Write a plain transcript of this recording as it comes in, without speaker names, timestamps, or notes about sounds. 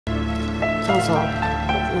总，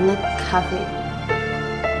您的咖啡。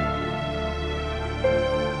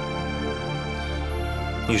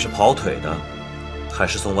你是跑腿的，还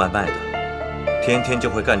是送外卖的？天天就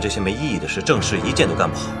会干这些没意义的事，正事一件都干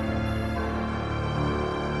不好，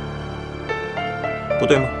不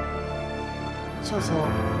对吗？赵总，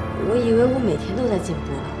我以为我每天都在进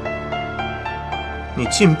步呢。你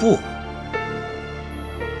进步？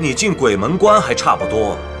你进鬼门关还差不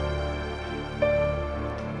多。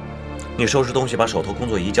你收拾东西，把手头工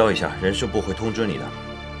作移交一下，人事部会通知你的。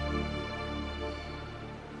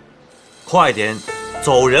快点，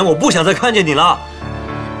走人！我不想再看见你了。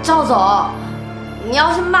赵总，你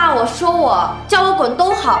要是骂我、说我、叫我滚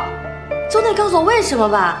都好，总得告诉我为什么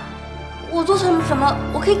吧？我做错什么，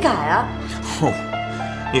我可以改啊。哼，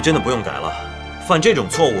你真的不用改了。犯这种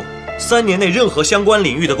错误，3年内任何相关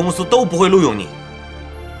领域的公司都不会录用你。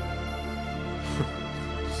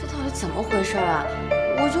这到底怎么回事啊？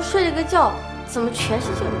我就睡了个觉，怎么全是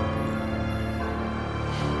这个？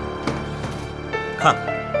看看，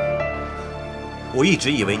我一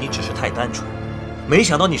直以为你只是太单纯，没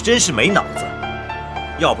想到你真是没脑子。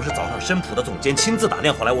要不是早上申普的总监亲自打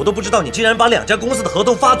电话来，我都不知道你竟然把2家公司的合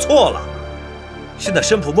同发错了。现在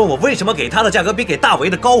申普问我为什么给他的价格比给大为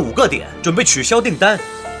的高5个点，准备取消订单。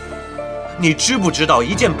你知不知道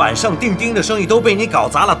一件板上钉钉的生意都被你搞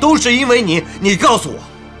砸了，都是因为你。你告诉我，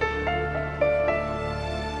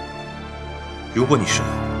如果你是我，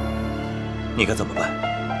你该怎么办？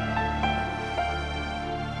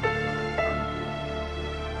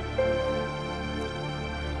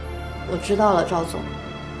我知道了，赵总，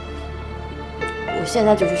我现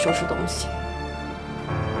在就去收拾东西，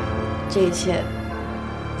这一切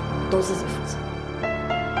都自己负责。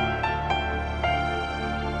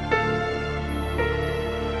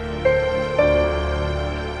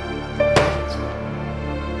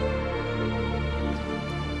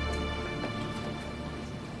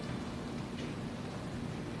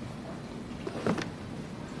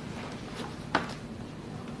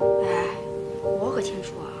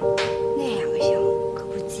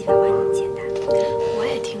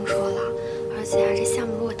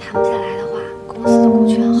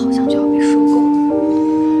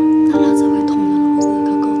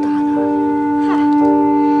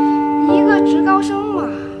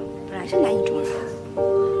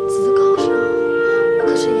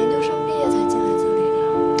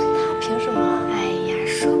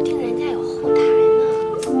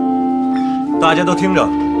大家都听着，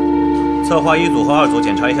策划1组和2组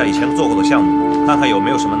检查一下以前做过的项目，看看有没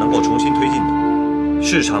有什么能够重新推进的。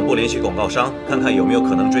市场部联系广告商，看看有没有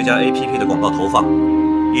可能追加 APP 的广告投放。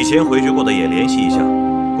以前回绝过的也联系一下。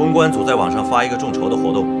公关组在网上发一个众筹的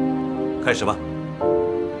活动，开始吧。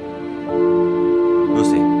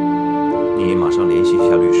Lucy， 你马上联系一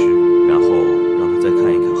下律师，然后让他再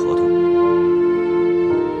看一看合同。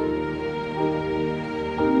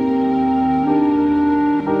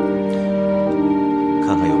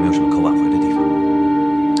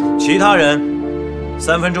其他人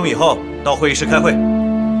，3分钟以后到会议室开会。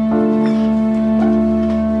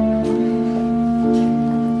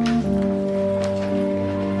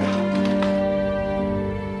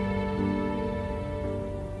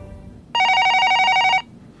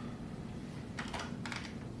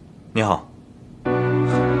你好，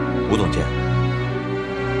吴总监。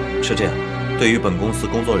是这样，对于本公司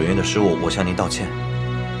工作人员的失误，我向您道歉。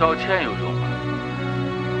道歉有用吗？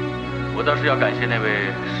我倒是要感谢那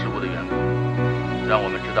位失误的员工，让我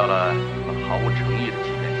们知道了你们毫无诚意的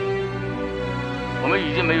欺骗行为。我们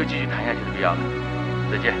已经没有继续谈下去的必要了。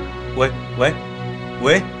再见。喂。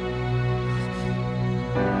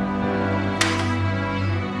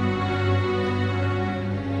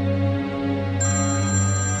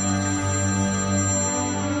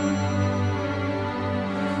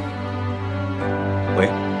喂，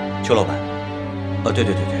邱老板。对，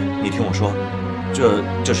你听我说。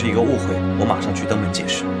这是一个误会，我马上去登门解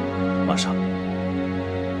释，马上，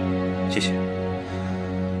谢谢。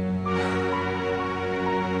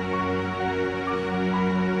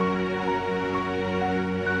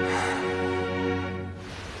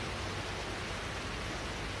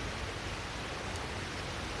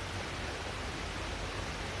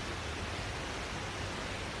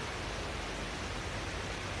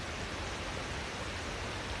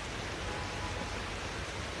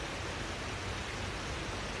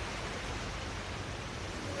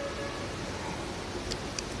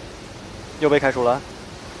又被开除了？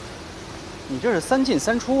你这是3进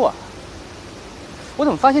3出啊！我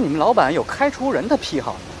怎么发现你们老板有开除人的癖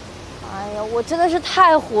好呢？哎呀，我真的是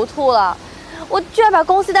太糊涂了，我居然把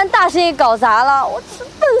公司一单大生意搞砸了，我真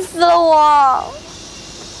笨死了我！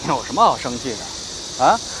有什么好生气的？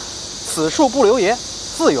啊，此处不留爷，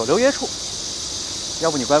自有留爷处。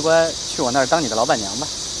要不你乖乖去我那儿当你的老板娘吧。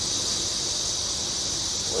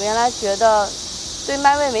我原来觉得对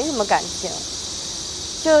麦味没什么感情，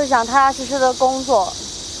就是想踏踏实实的工作，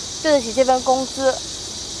对得起这份工资。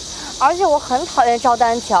而且我很讨厌赵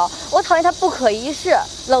丹桥，我讨厌他不可一世、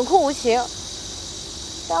冷酷无情。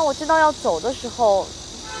但我知道要走的时候，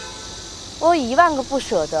我有10000个不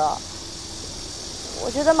舍得。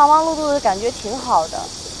我觉得忙忙碌碌的感觉挺好的，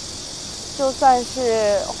就算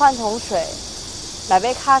是换桶水、买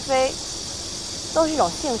杯咖啡，都是一种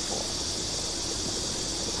幸福。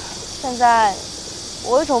现在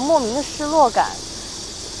我有一种莫名的失落感，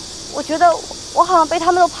我觉得我好像被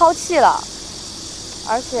他们都抛弃了，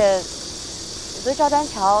而且我对赵丹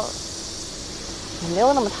桥也没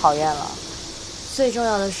有那么讨厌了。最重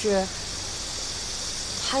要的是，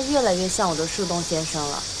他越来越像我的树洞先生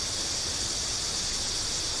了。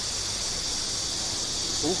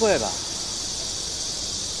不会吧？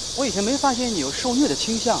我以前没发现你有受虐的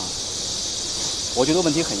倾向啊！我觉得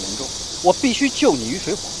问题很严重，我必须救你于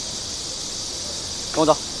水火。跟我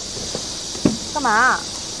走。干嘛？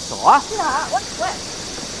走啊！去哪儿？我。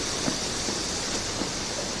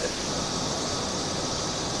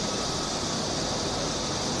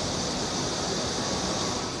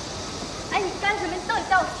哎，你干什么？你到底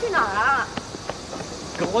带我去哪儿啊？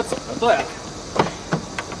跟我走就对了。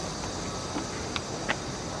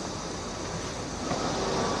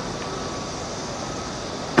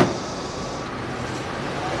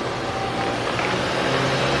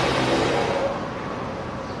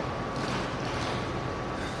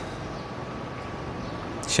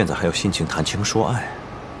现在还有心情谈情说爱，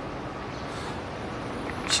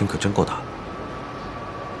心可真够大。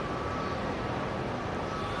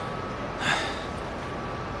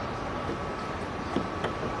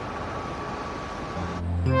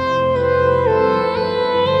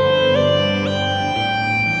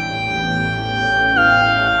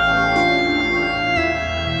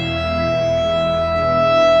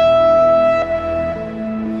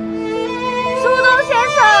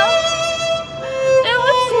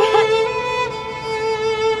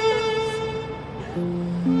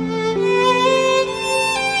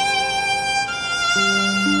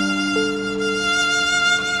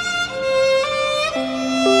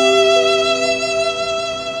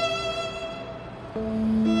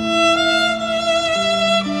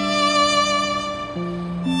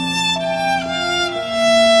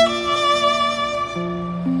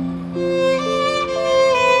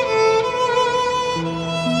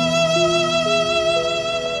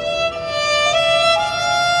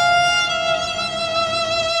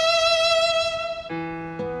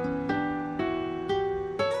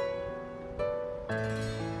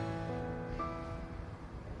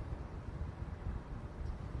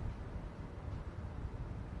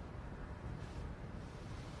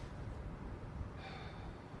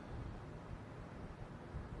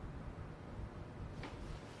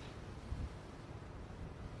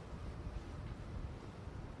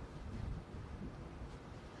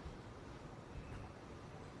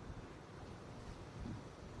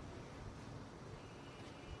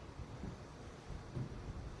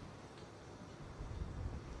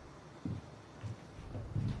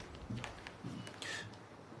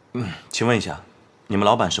请问一下，你们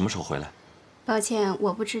老板什么时候回来？抱歉，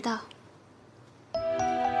我不知道。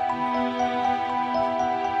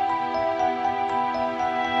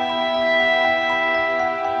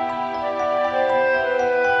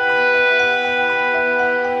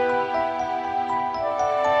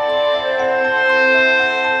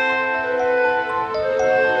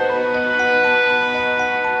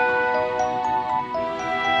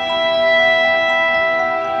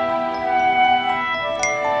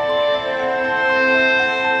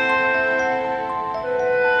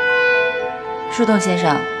树洞先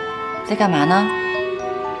生，在干嘛呢？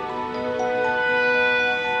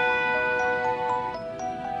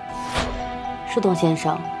树洞先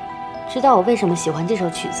生，知道我为什么喜欢这首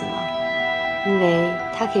曲子吗？因为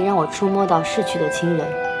它可以让我触摸到逝去的亲人，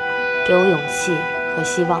给我勇气和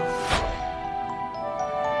希望。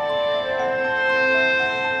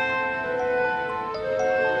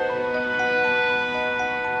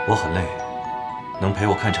我很累，能陪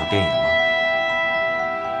我看场电影吗？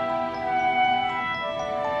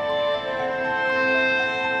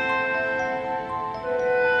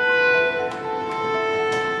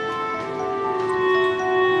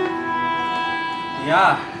你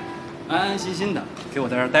呀，安安心心的给我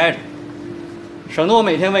在这儿待着，省得我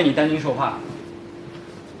每天为你担惊受怕。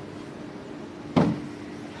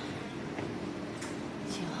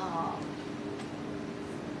秦昊，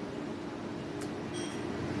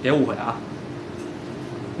别误会啊，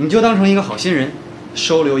你就当成一个好心人，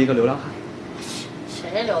收留一个流浪汉。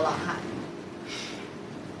谁流浪汉？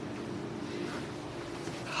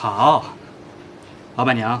好，老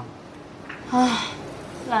板娘。唉，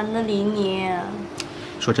懒得理你。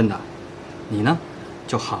说真的，你呢，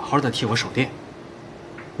就好好的替我守店。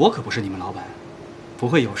我可不是你们老板，不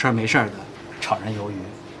会有事儿没事儿的炒人鱿鱼。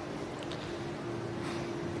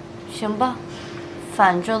行吧，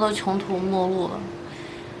反正都穷途末路了，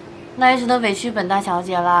那也只能委屈本大小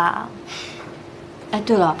姐啦。哎，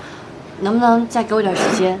对了，能不能再给我点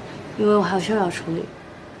时间？因为我还有事要处理。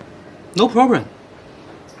No problem，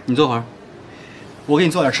 你坐会儿，我给你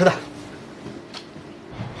做点吃的。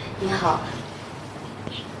你好，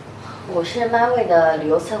我是漫威的旅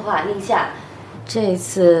游策划宁夏。这一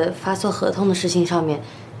次发错合同的事情上面，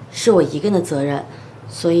是我一个人的责任，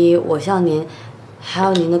所以我向您还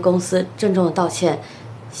有您的公司郑重的道歉，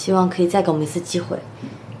希望可以再给我们一次机会。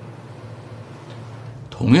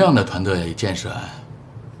同样的团队建设案，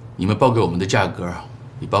你们报给我们的价格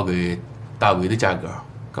比报给大为的价格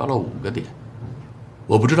高了5个点。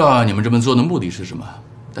我不知道你们这么做的目的是什么，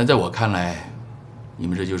但在我看来，你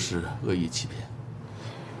们这就是恶意欺骗。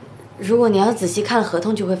如果你要仔细看合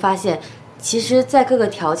同，就会发现，其实，在各个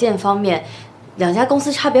条件方面，两家公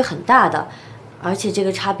司差别很大的，而且这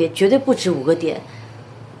个差别绝对不止5个点。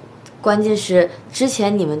关键是之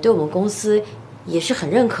前你们对我们公司也是很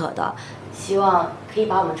认可的，希望可以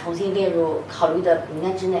把我们重新列入考虑的名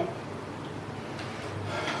单之内。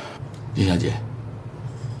林小姐，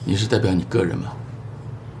你是代表你个人吗？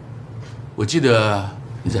我记得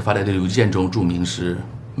你在发来的邮件中注明是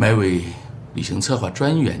麦伟旅行策划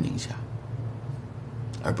专员宁夏，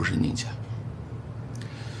而不是宁夏。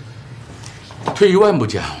退一万步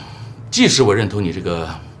讲，即使我认同你这个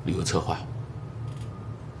旅游策划，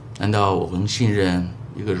难道我会信任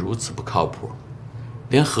一个如此不靠谱、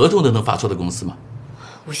连合同都能发错的公司吗？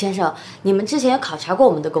吴先生，你们之前也考察过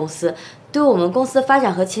我们的公司，对我们公司的发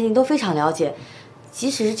展和前景都非常了解，即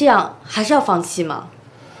使是这样，还是要放弃吗？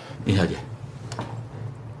林小姐，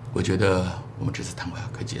我觉得我们这次谈话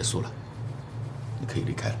可以结束了，你可以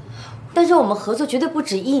离开了。但是我们合作绝对不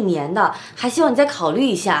止1年的，还希望你再考虑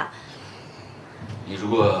一下。你如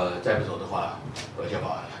果再不走的话，我要叫保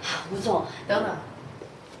安了。吴总，等等。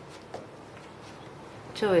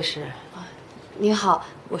这位是？你好，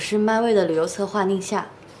我是漫威的旅游策划宁夏。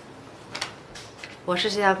我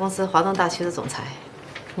是这家公司华东大区的总裁。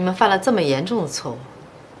你们犯了这么严重的错误，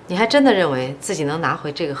你还真的认为自己能拿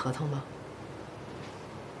回这个合同吗？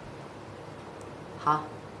好，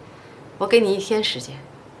我给你1天时间，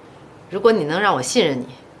如果你能让我信任你，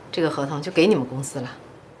这个合同就给你们公司了。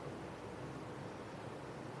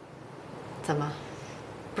怎么，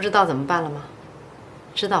不知道怎么办了吗？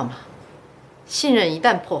知道吗？信任一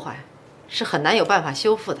旦破坏，是很难有办法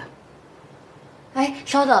修复的。哎，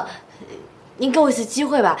稍等，您给我一次机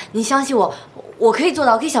会吧，您相信我，我可以做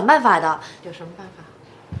到，我可以想办法的。有什么办法？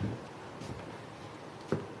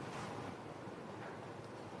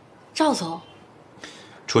赵总，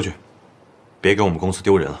出去，别给我们公司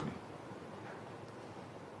丢人了。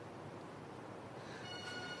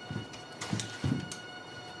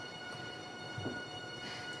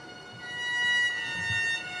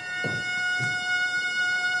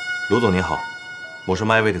卢总您好，我是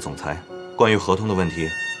麦威的总裁，关于合同的问题，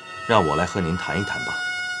让我来和您谈一谈吧。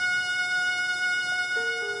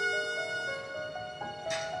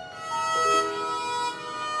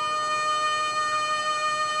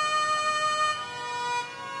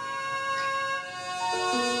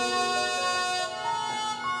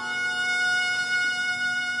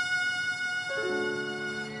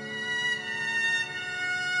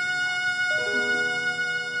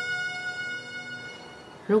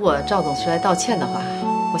如果赵总是来道歉的话，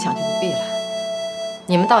我想就不必了。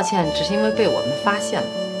你们道歉只是因为被我们发现了，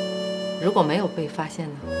如果没有被发现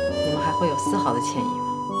呢，你们还会有丝毫的歉意吗？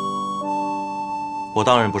我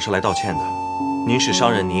当然不是来道歉的。您是商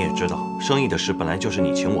人，你也知道，生意的事本来就是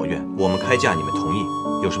你情我愿，我们开价你们同意，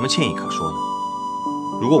有什么歉意可说呢？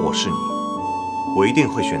如果我是你，我一定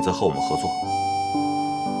会选择和我们合作。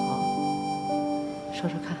说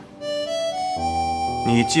说看。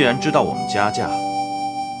你既然知道我们加价，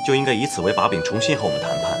就应该以此为把柄，重新和我们谈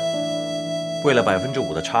判。为了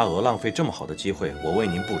5%的差额，浪费这么好的机会，我为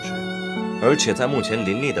您不值。而且在目前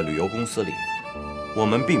林立的旅游公司里，我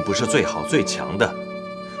们并不是最好最强的。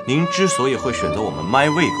您之所以会选择我们 MyWay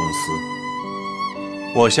公司，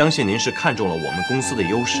我相信您是看中了我们公司的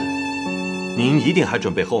优势。您一定还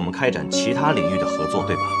准备和我们开展其他领域的合作，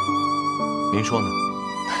对吧？您说呢？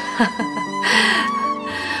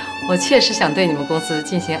我确实想对你们公司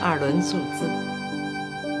进行2轮注资。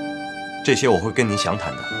这些我会跟您详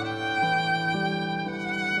谈的。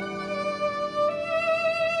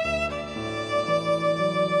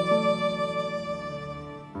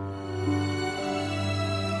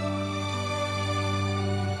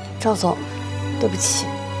赵总，对不起。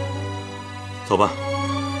走吧。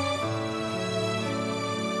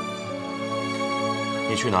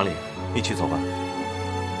你去哪里？一起走吧。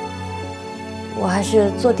我还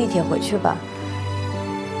是坐地铁回去吧。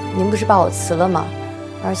您不是把我辞了吗？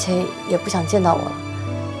而且也不想见到我了。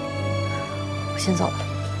我先走了。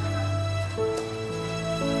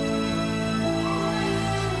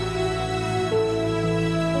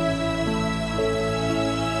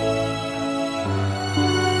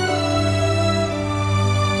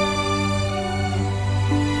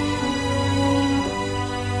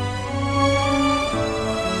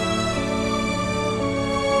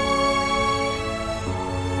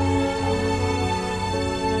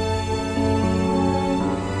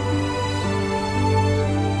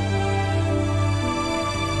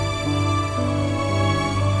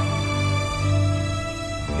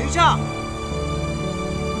宁夏，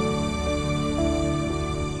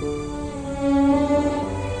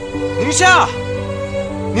宁夏，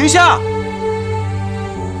宁夏，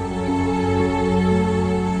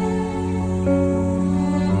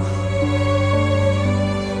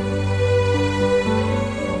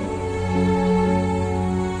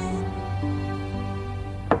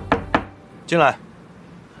进来。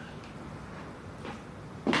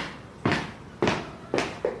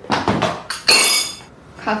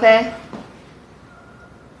咖啡。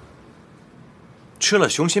吃了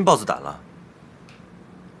雄心豹子胆了，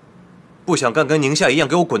不想干跟宁夏一样，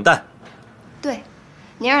给我滚蛋！对，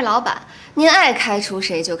您是老板，您爱开除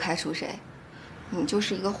谁就开除谁。你就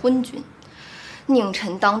是一个昏君，佞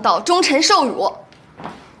臣当道，忠臣受辱。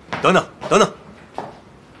等等等等，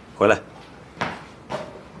回来。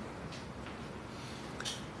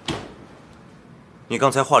你刚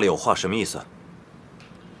才话里有话，什么意思？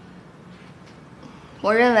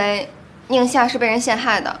我认为宁夏是被人陷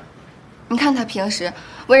害的。你看他平时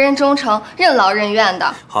为人忠诚，任劳任怨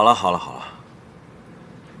的。好了好了好了，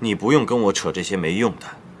你不用跟我扯这些没用的。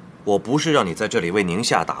我不是让你在这里为宁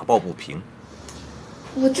夏打抱不平。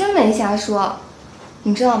我真没瞎说，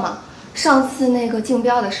你知道吗？上次那个竞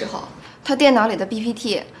标的时候，他电脑里的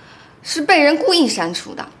BPT 是被人故意删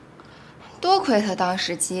除的。多亏他当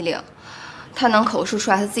时机灵，他能口述出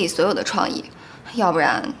来他自己所有的创意，要不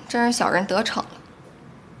然真是小人得逞了。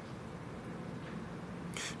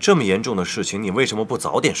这么严重的事情，你为什么不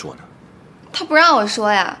早点说呢？他不让我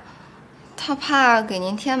说呀，他怕给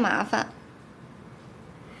您添麻烦。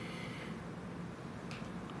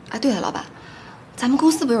哎，对了，老板，咱们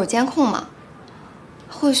公司不是有监控吗？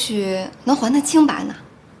或许能还他清白呢。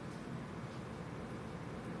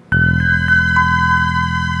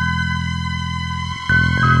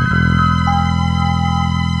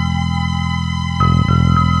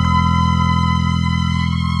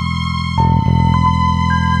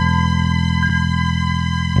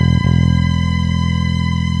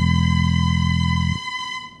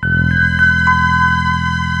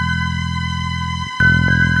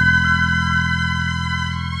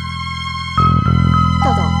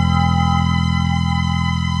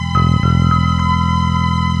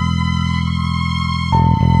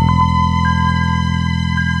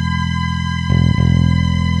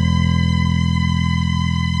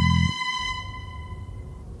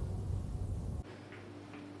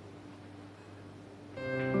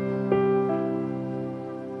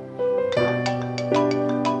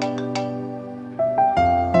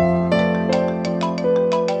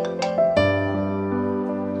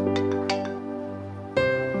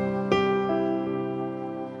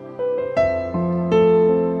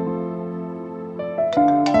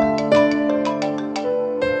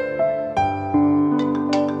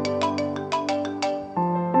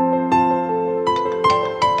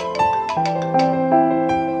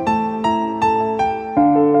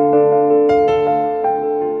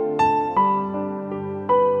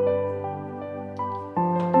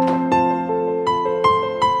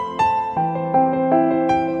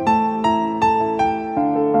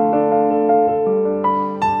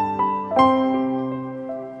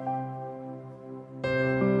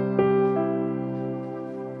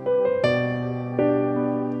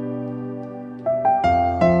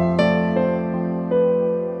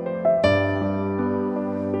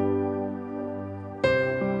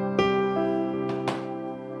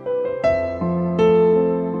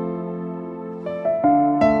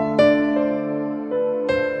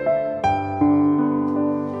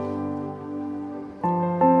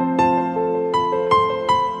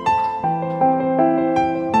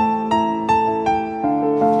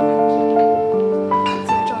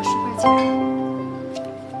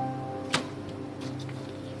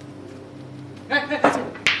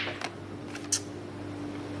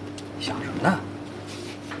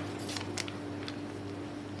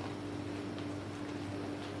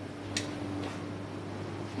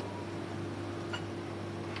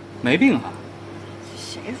没病啊？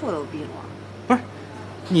谁说有病啊？不是，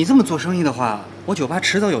你这么做生意的话，我酒吧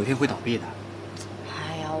迟早有一天会倒闭的。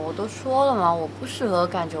哎呀，我都说了嘛，我不适合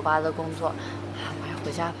干酒吧的工作，我还是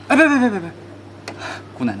回家吧。哎，别，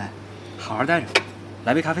姑奶奶，好好待着，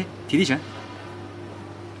来杯咖啡提提神。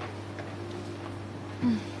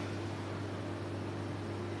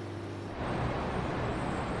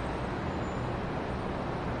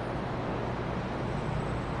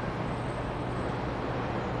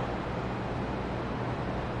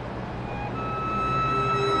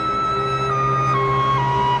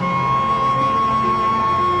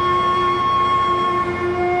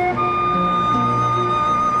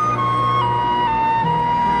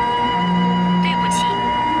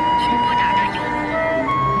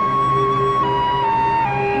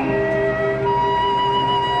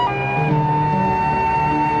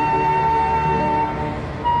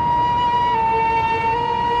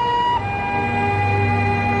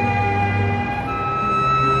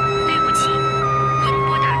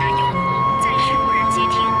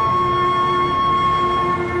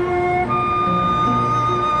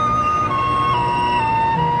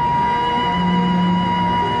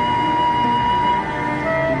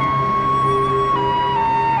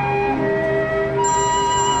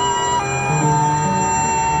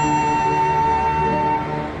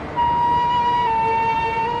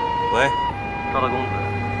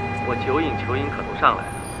上来了，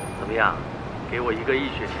怎么样？给我一个一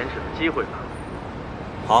雪前耻的机会吧。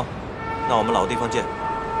好，那我们老地方见，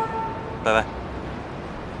拜拜。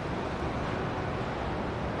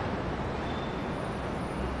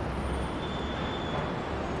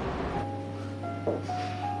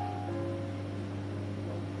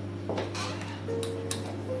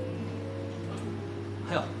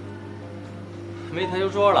哎呦，没台球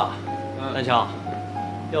桌了，丹桥，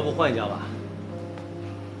要不换一家吧？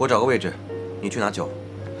我找个位置，你去拿酒。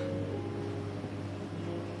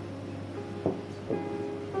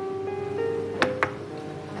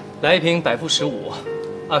来一瓶百富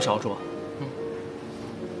15，20号桌。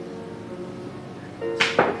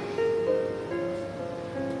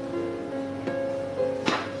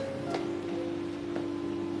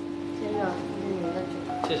先生，这是您的酒。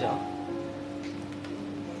谢谢啊。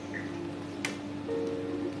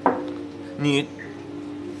你，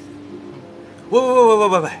喂！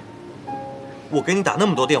我给你打那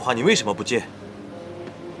么多电话，你为什么不接？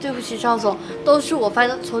对不起，赵总，都是我犯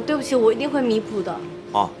的错，对不起，我一定会弥补的。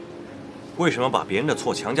啊，为什么把别人的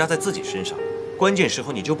错强加在自己身上？关键时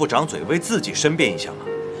候你就不长嘴，为自己申辩一下吗？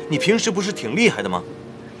你平时不是挺厉害的吗？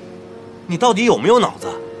你到底有没有脑子？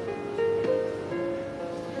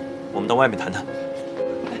我们到外面谈谈。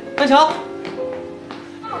丹桥，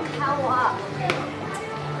放开我！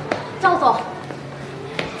赵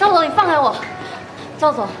总，你放开我！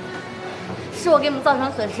赵总，是我给你们造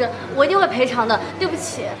成损失，我一定会赔偿的，对不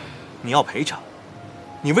起。你要赔偿？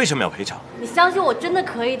你为什么要赔偿？你相信我，真的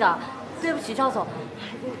可以的。对不起，赵总，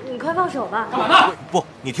你快放手吧。干嘛呢？不，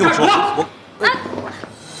你听我说，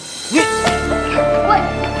你，喂，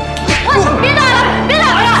别打了，别打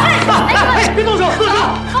了！哎，别动手，动手！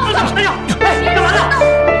哎呀，哎，干嘛呢？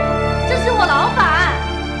这是我老板。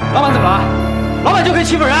老板怎么了？老板就可以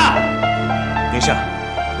欺负人啊？宁夏，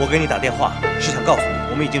我给你打电话是想告诉你，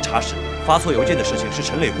我们已经查实发错邮件的事情是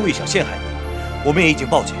陈磊故意想陷害你，我们也已经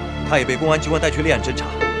报警，他也被公安机关带去立案侦查。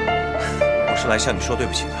我是来向你说对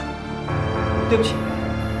不起的。对不起，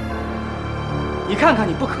你看看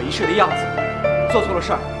你不可一世的样子，做错了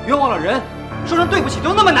事儿，冤枉了人，说声对不起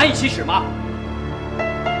都那么难以启齿吗？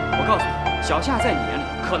我告诉你，小夏在你眼里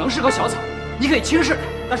可能是棵小草，你可以轻视她，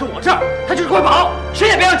但是我这儿她就是块宝，谁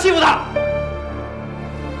也别想欺负她。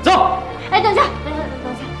走。哎，等一下，你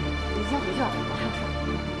先回去吧，我还有事。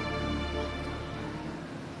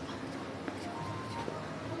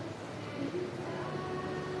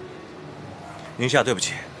宁夏，对不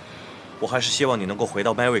起，我还是希望你能够回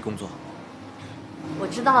到麦味工作。我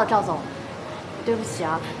知道了，赵总，对不起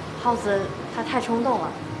啊，耗子他太冲动了，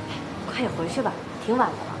快点回去吧，挺晚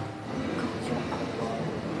的了，快回去吧。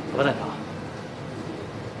走吧，丹桥。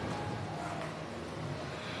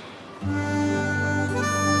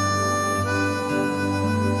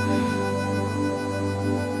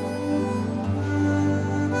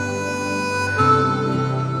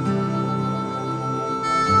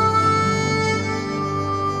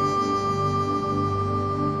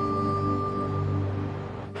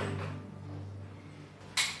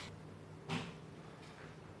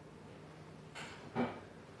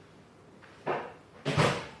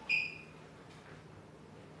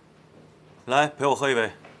来，陪我喝一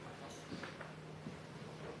杯。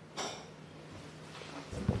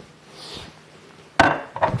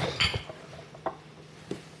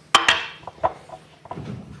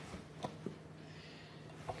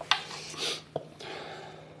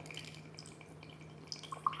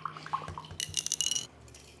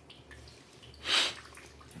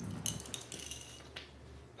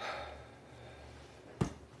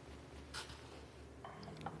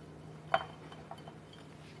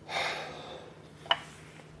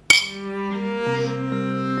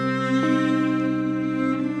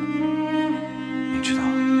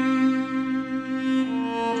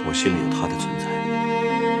我心里有他的存在。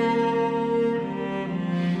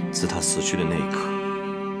自他死去的那一刻，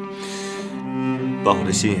把我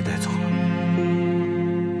的心也带走了，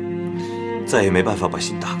再也没办法把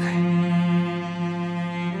心打开。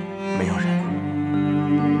没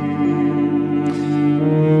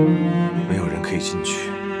有人可以进去。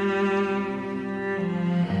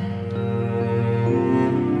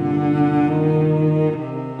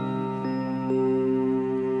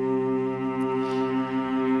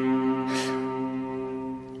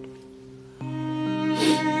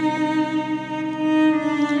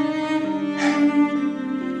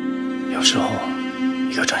有时候，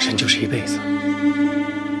一个转身就是一辈子。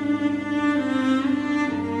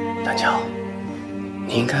丹桥，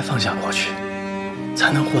你应该放下过去，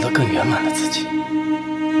才能获得更圆满的自己。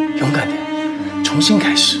勇敢点，重新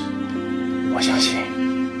开始。我相信，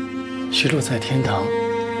徐璐在天堂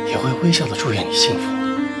也会微笑地祝愿你幸福。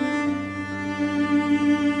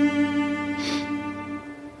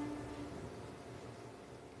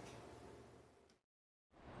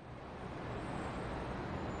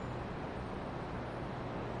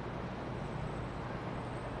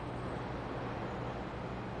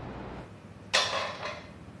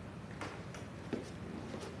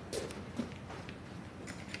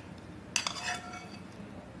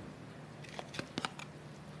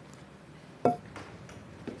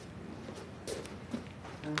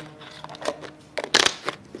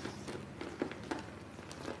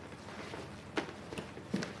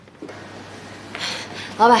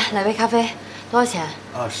老板，来杯咖啡，多少钱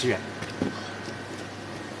？10元。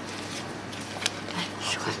来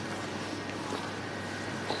，10块。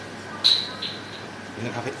您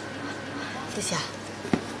的咖啡。谢谢啊。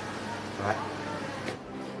拜拜。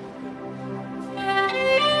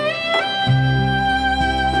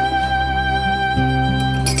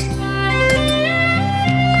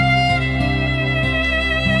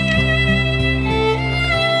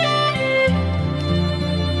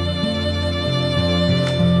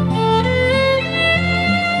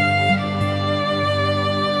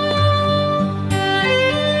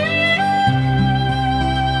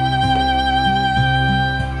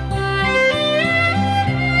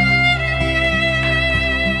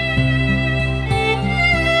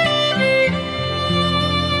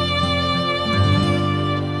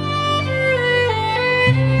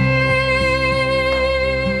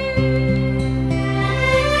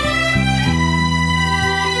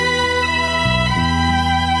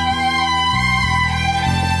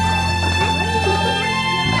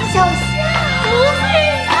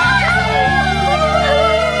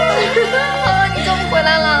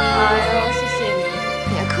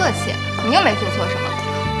你又没做错什么，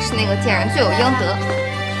是那个贱人罪有应得。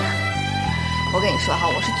我跟你说哈，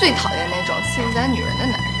我是最讨厌那种欺负咱女人的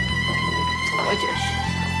男人。我也觉得是。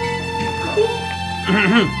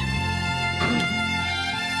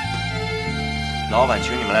老板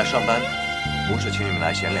请你们来上班，不是请你们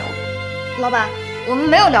来闲聊的。老板，我们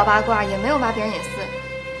没有聊八卦，也没有挖别人隐私，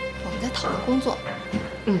我们在讨论工作。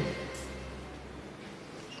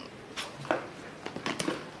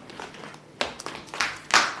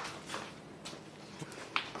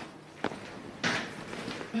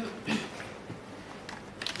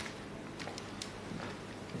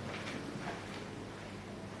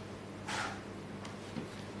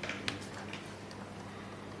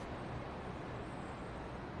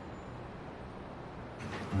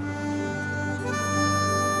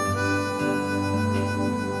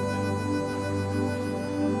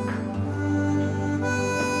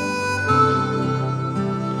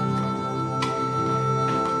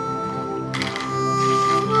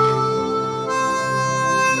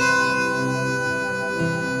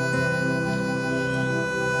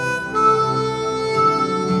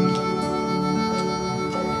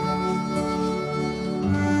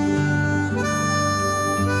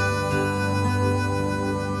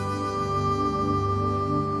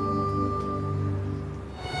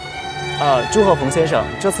祝贺冯先生，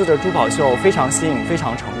这次的珠宝秀非常新颖，非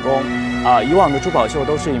常成功。以往的珠宝秀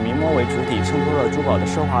都是以名模为主体，衬托了珠宝的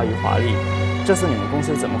奢华与华丽。这次你们公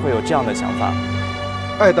司怎么会有这样的想法？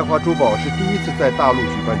爱德华珠宝是第一次在大陆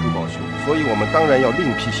举办珠宝秀，所以我们当然要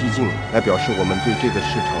另辟蹊径，来表示我们对这个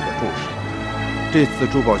市场的重视。这次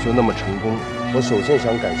珠宝秀那么成功，我首先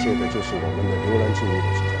想感谢的就是我们的刘兰志刘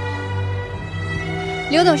董事长。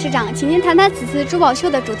刘董事长，请您谈谈此次珠宝秀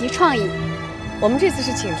的主题创意。我们这次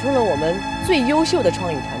是请出了我们最优秀的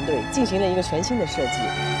创意团队，进行了一个全新的设计，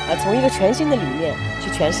从一个全新的理念去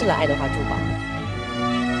诠释了爱德华珠宝。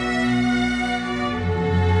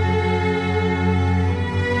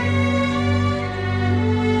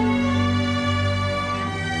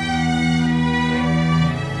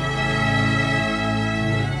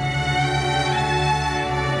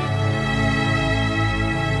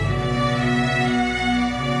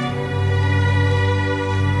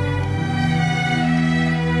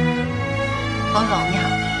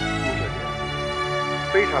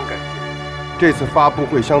常感谢，这次发布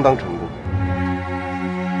会相当成功。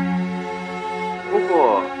不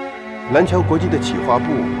过，蓝桥国际的企划部，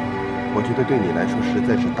我觉得对你来说实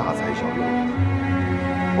在是大材小用。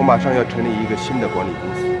我马上要成立一个新的管理公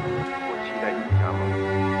司，我期待你的加盟。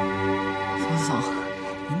冯总，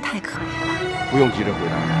您太可怜了。不用急着回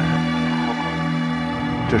答，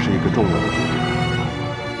这是一个重要的决定。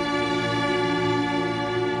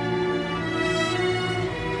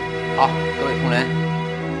好，各位同仁，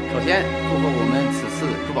首先祝贺我们此次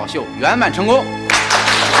珠宝秀圆满成功。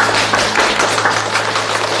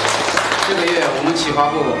这个月我们企划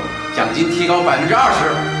部奖金提高20%。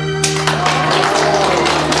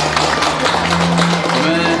我们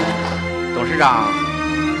董事长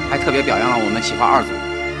还特别表扬了我们企划2组，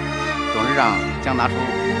董事长将拿出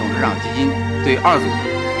董事长基金对2组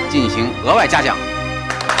进行额外嘉奖。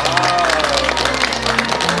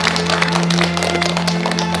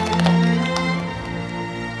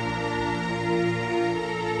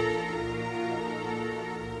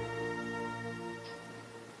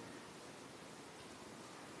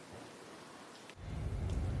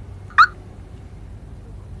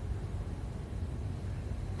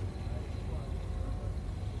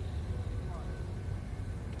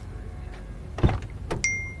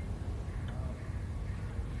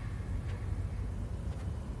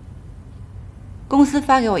公司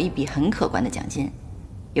发给我一笔很可观的奖金，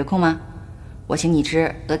有空吗？我请你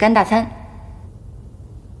吃鹅肝大餐。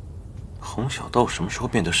红小豆什么时候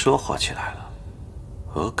变得奢华起来了？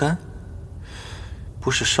鹅肝，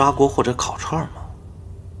不是砂锅或者烤串吗？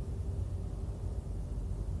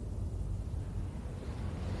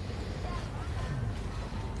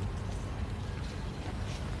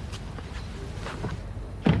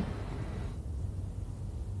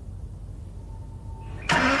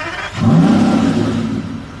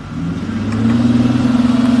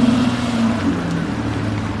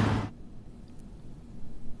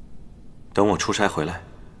等我出差回来，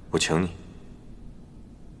我请你。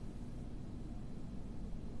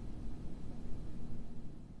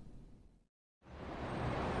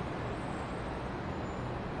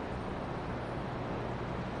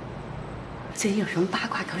最近有什么八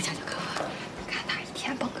卦给我讲讲看看。看他一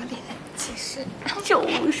天绷个脸，其实就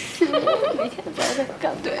是每天都在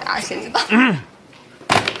干。对啊，谁知道？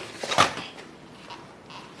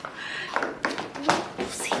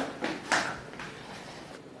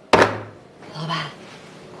老板，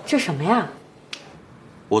这什么呀？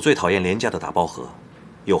我最讨厌廉价的打包盒，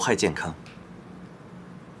有害健康。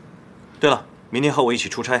对了，明天和我一起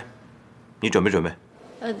出差，你准备准备？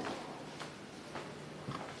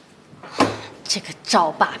这个赵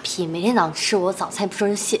霸皮每天早上吃我早餐不说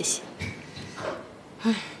声谢谢。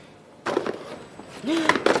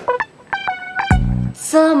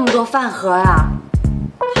这么多饭盒呀，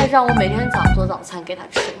还让我每天早上做早餐给他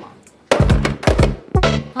吃吗？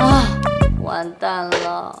啊，完蛋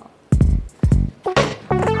了！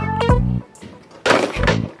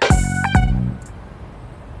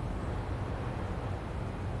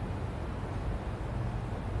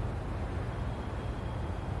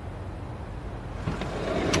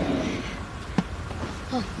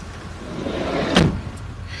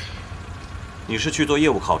你是去做业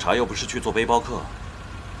务考察，又不是去做背包客，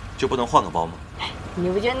就不能换个包吗？你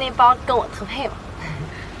不觉得那包跟我特配吗？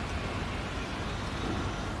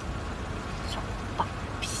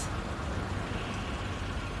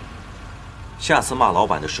下次骂老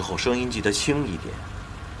板的时候，声音记得轻一点。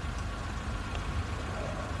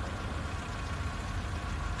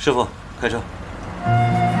师傅，开车。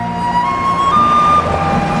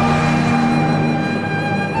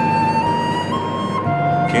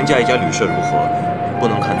评价一家旅社如何，不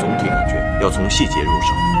能看总体感觉，要从细节入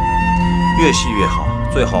手，越细越好，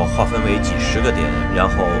最好划分为几十个点，然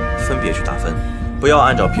后分别去打分，不要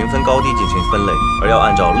按照评分高低进行分类，而要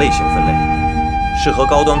按照类型分类，适合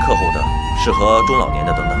高端客户的，适合中老年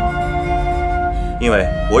的等等。因为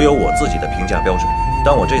我有我自己的评价标准，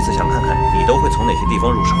但我这次想看看你都会从哪些地方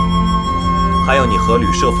入手。还有你和旅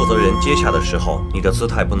社负责人接洽的时候，你的姿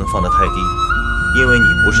态不能放得太低，因为你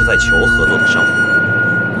不是在求合作的商户。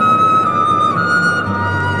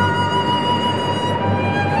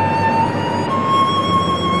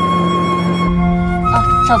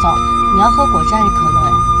赵总，你要喝果汁还是可乐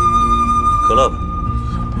呀？可乐吧。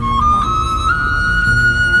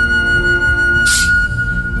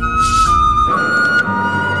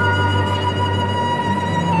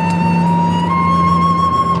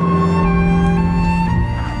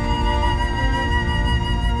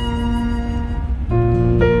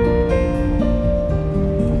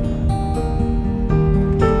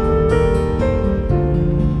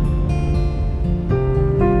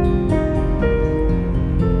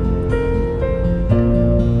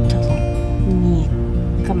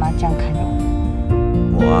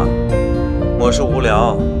我是无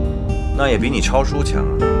聊，那也比你抄书强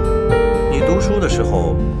啊。你读书的时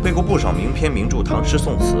候背过不少名篇名著、唐诗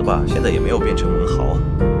宋词吧？现在也没有变成文豪啊。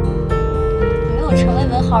没有成为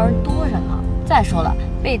文豪人多着呢。再说了，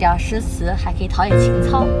背点诗词还可以陶冶情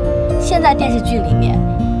操。现在电视剧里面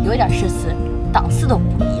有点诗词，档次都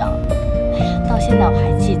不一样。哎呀，到现在我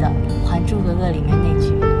还记得《还珠格格》里面那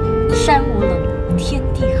句“山无棱，天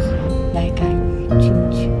地合，乃敢与君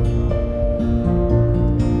绝”。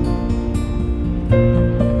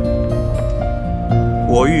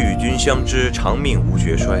我欲与君相知，长命无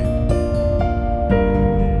绝衰。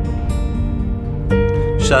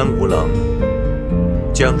山无棱，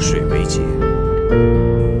江水为竭。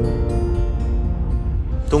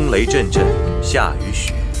冬雷阵阵，夏雨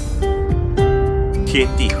雪。天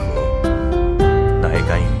地合，乃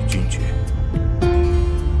敢与君绝。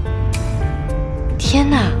天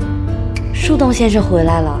哪，树洞先生回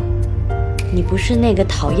来了！你不是那个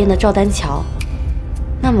讨厌的赵丹桥，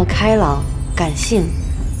那么开朗、感性，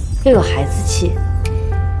又有孩子气，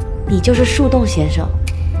你就是树洞先生。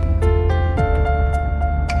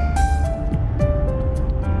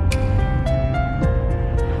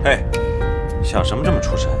哎，想什么这么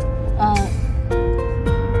出神？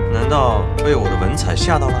难道被我的文采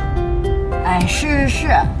吓到了？哎，是，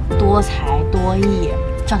多才多艺，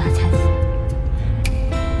叫他猜词。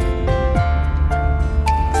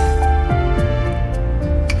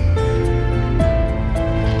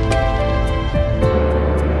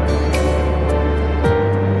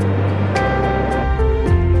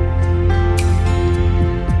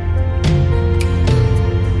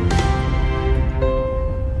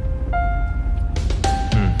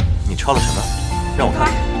你抄了什么？让我看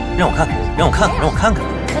看，让我看看，让我看看，让我看看，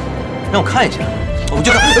让我看一下，我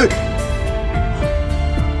就看。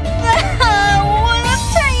我的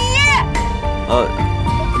衬衣。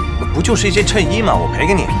不就是一件衬衣吗？我赔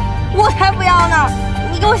给你。我才不要呢！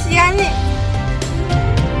你给我洗干净。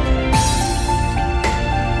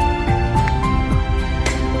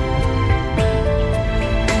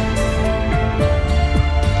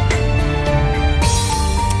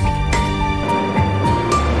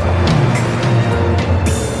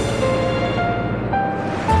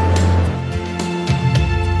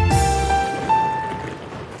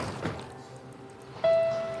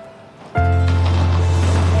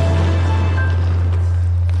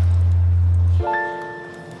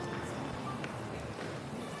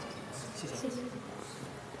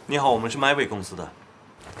你好，我们是麦味公司的。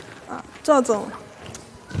赵总，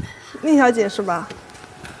宁小姐是吧？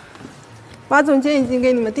马总监已经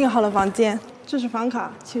给你们订好了房间，这是房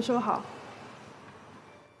卡，请收好。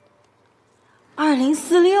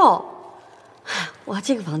2046，哇，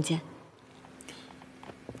这个房间。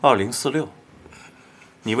2046，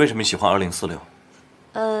你为什么喜欢2046？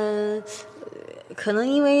可能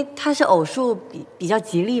因为它是偶数，比较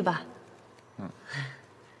吉利吧。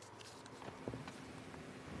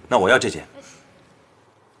那我要这件。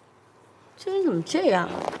这人怎么这样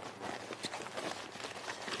啊？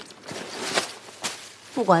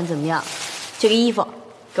不管怎么样，这个衣服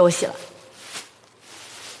给我洗了。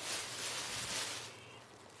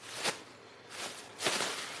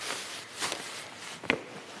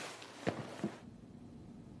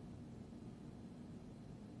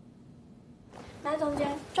马总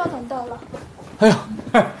监，赵总到了。哎呦，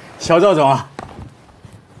小赵总啊！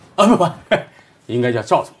不，应该叫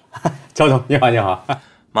赵总。赵总你好，你好。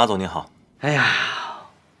马总你好。哎呀，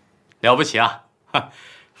了不起啊！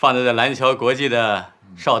放在这蓝桥国际的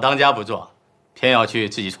少当家不做，偏要去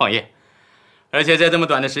自己创业，而且在这么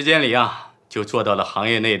短的时间里啊，就做到了行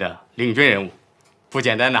业内的领军人物，不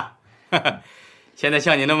简单呐。现在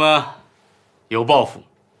像你那么有抱负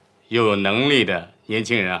又有能力的年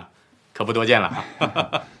轻人啊，可不多见了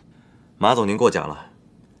啊。马总您过奖了，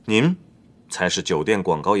您才是酒店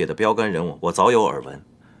广告业的标杆人物，我早有耳闻。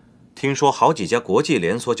听说好几家国际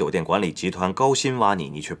连锁酒店管理集团高薪挖你，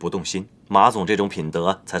你却不动心。马总这种品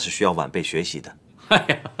德才是需要晚辈学习的。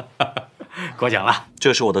过奖了。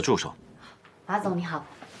这是我的助手。马总你好。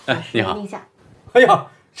你好。宁夏。哎呦，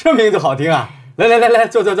这名字好听啊！来，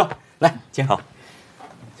坐，来，请好。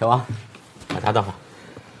小王，把茶倒好。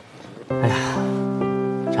哎呀，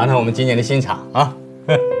尝尝我们今年的新茶啊！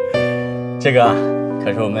这个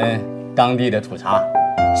可是我们当地的土茶，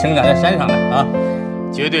生长在山上的啊。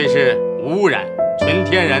绝对是无污染、纯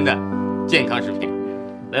天然的健康食品。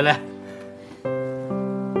来，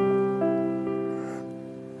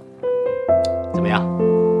怎么样？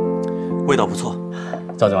味道不错。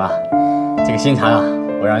赵总啊，这个新茶啊，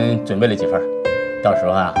我让人准备了几份，到时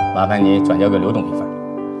候啊，麻烦你转交给刘董一份，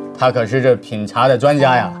他可是这品茶的专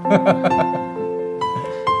家呀。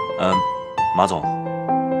马总，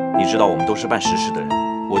你知道我们都是办实事的人，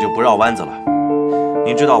我就不绕弯子了。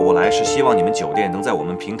您知道我来是希望你们酒店能在我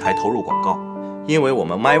们平台投入广告，因为我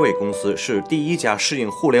们 MyWay 公司是第一家适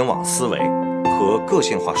应互联网思维和个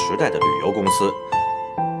性化时代的旅游公司。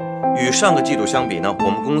与上个季度相比呢，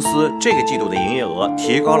我们公司这个季度的营业额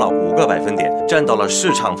提高了5个百分点，占到了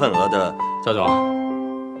市场份额的。赵总，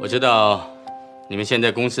我知道你们现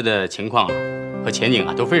在公司的情况和前景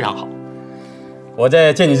都非常好。我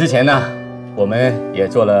在见你之前呢，我们也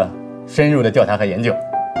做了深入的调查和研究。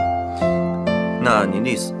那您的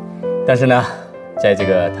意思？但是呢，在这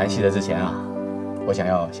个谈细则之前我想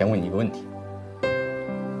要先问你一个问题。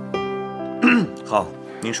好，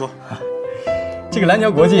您说。这个蓝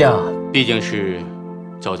桥国际毕竟是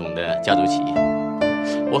赵总的家族企业，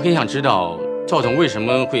我很想知道赵总为什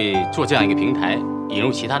么会做这样一个平台，引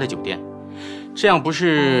入其他的酒店，这样不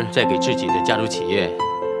是在给自己的家族企业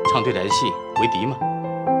唱对台戏为敌吗？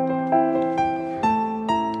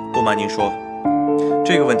不瞒您说，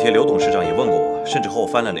这个问题刘董事长也问过我，甚至和我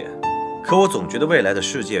翻了脸。可我总觉得未来的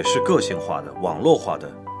世界是个性化的、网络化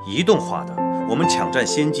的、移动化的。我们抢占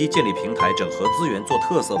先机，建立平台，整合资源，做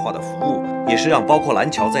特色化的服务，也是让包括蓝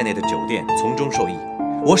桥在内的酒店从中受益。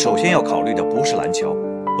我首先要考虑的不是蓝桥，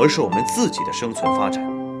而是我们自己的生存发展，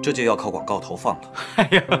这就要靠广告投放了。哎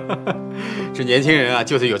呀，这年轻人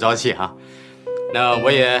就是有朝气那我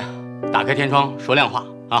也打开天窗说亮话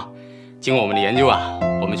经过我们的研究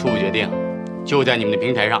我们初步决定，就在你们的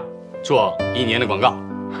平台上做1年的广告。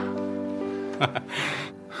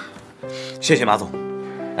谢谢马总。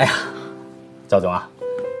哎呀，赵总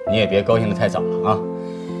你也别高兴得太早了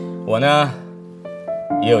我呢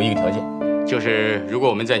也有一个条件，就是如果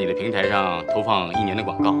我们在你的平台上投放1年的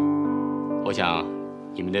广告，我想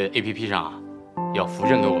你们的 APP 上要扶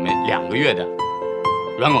正给我们2个月的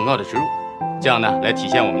软广告的植入，这样呢来体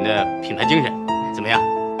现我们的品牌精神，怎么样？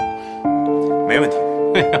没问题。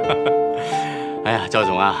哎呀，赵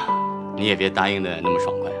总你也别答应的那么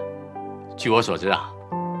爽快。据我所知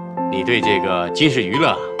你对这个金氏娱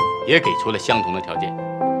乐也给出了相同的条件。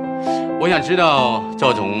我想知道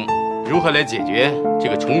赵总如何来解决这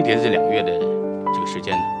个重叠这2个月的这个时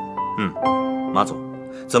间呢？马总，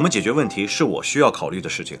怎么解决问题是我需要考虑的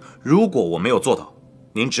事情。如果我没有做到，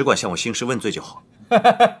您只管向我兴师问罪就好。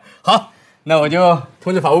好，那我就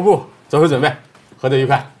通知法务部做好准备，合作愉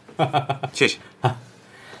快。谢谢。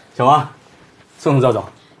小王，送赵总。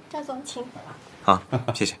赵总，请。好，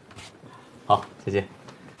谢谢。好，再见。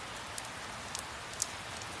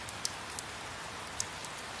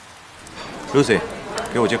Lucy，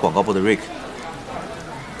 给我接广告部的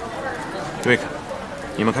Rick。Rick，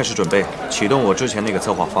 你们开始准备，启动我之前那个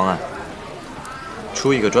策划方案，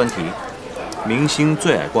出一个专题：明星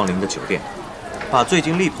最爱光临的酒店，把最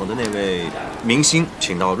近力捧的那位明星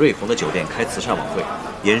请到瑞虹的酒店开慈善晚会，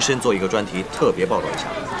延伸做一个专题，特别报道一下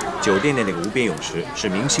酒店内那个无边泳池是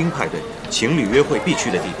明星派对、情侣约会必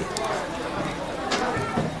去的地点。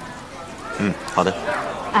好的。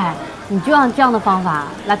哎，你就按这样的方法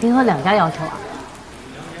来平衡2家要求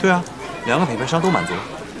对啊，2个品牌商都满足。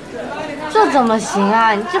这怎么行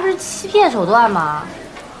你这不是欺骗手段吗？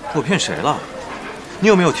我骗谁了？你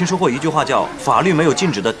有没有听说过一句话叫“法律没有禁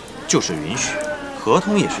止的，就是允许”，合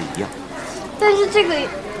同也是一样。但是这个……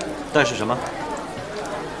但是什么？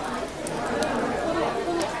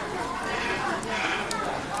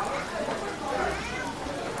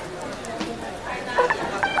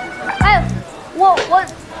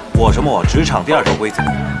我什么？我职场第2条规则，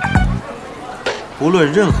不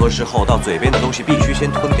论任何时候，到嘴边的东西必须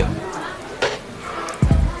先吞掉。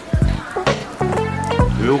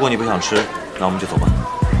如果你不想吃，那我们就走吧。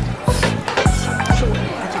是我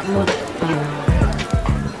把掌握的。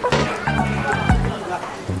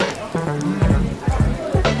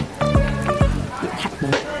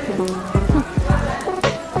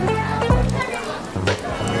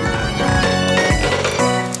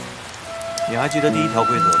你还记得第1条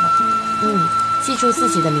规则吗？记住自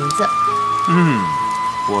己的名字。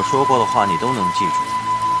我说过的话你都能记住。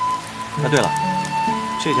对了，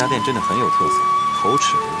这家店真的很有特色，口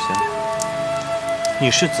齿留香。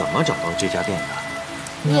你是怎么找到这家店的？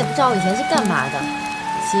你也不知道我以前是干嘛的。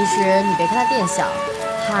其实你别看它店小，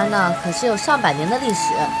它呢可是有上百年的历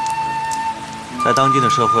史。在当今的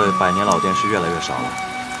社会，100年老店是越来越少了，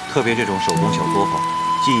特别这种手工小作坊，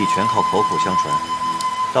技艺全靠口口相传。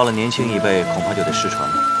到了年轻一辈，恐怕就得失传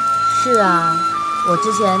了。是啊，我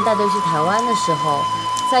之前带队去台湾的时候，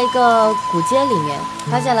在一个古街里面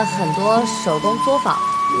发现了很多手工作坊。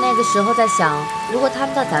那个时候在想，如果他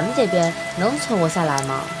们到咱们这边，能存活下来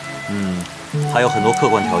吗？还有很多客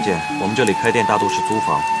观条件。我们这里开店大多是租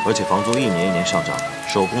房，而且房租1年1年上涨，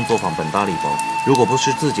手工作坊本大利薄，如果不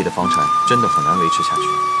是自己的房产，真的很难维持下去。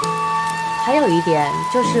还有一点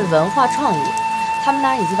就是文化创意，他们那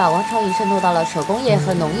儿已经把文化创意渗透到了手工业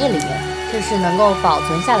和农业里面，这是能够保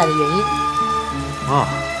存下来的原因。啊，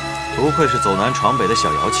不愧是走南闯北的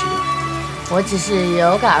小姚旗。我只是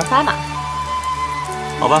有感而发嘛。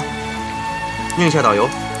好吧，宁夏导游，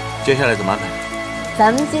接下来怎么安排？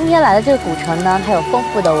咱们今天来的这个古城呢，它有丰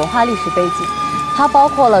富的文化历史背景，它包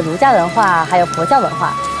括了儒家文化，还有佛教文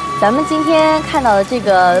化。咱们今天看到的这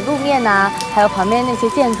个路面呢，还有旁边那些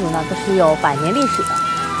建筑呢，都是有100年历史的。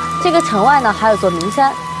这个城外呢，还有座名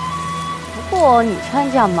山。不过你穿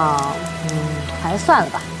这样嘛，还是算了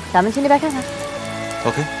吧，咱们去那边看看。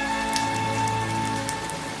OK。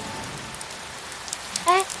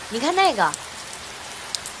哎，你看那个。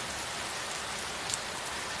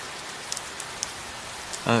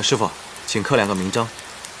师傅，请刻2个名章。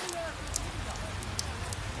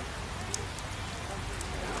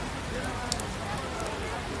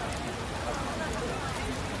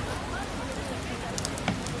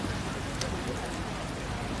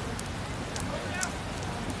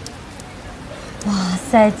哇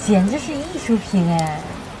塞，简直是艺术品哎！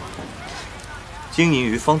经营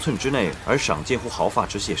于方寸之内，而赏介乎毫发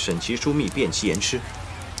之隙，审其疏密，辨其言痴。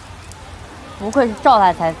不愧是赵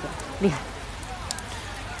大才子，厉害。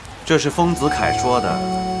这是丰子恺说的，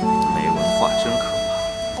没文化真可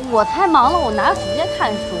怕。我太忙了，我哪有时间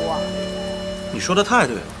看书啊？你说的太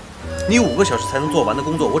对了，你5个小时才能做完的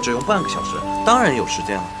工作，我只用半个小时，当然有时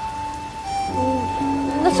间了。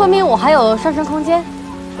那说明我还有上升空间。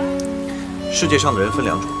世界上的人分2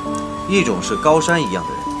种，一种是高山一样的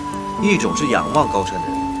人，一种是仰望高山的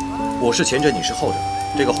人。我是前者，你是后者。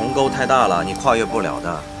这个鸿沟太大了，你跨越不了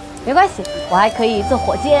的。没关系，我还可以坐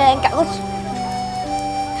火箭赶过去。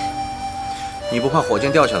你不怕火箭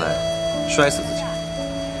掉下来，摔死自己？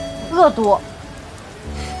恶毒。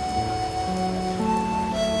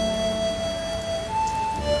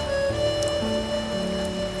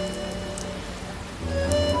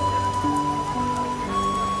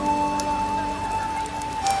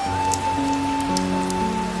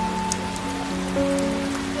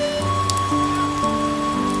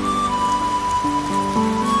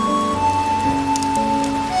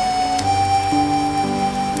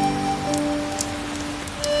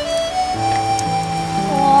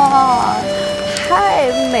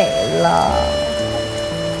太美了！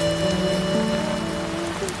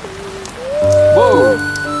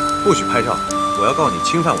不许拍照，我要告你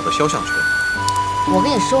侵犯我的肖像权。我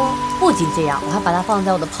跟你说，不仅这样，我还把它放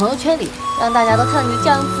在我的朋友圈里，让大家都看到你这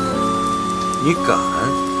样子。你敢？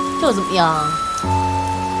这怎么样？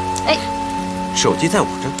哎，手机在我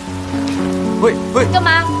这。喂喂，干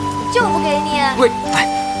嘛？就不给你。喂，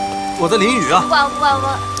哎，我在淋雨啊！不管不管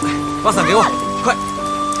我。把伞给我，快！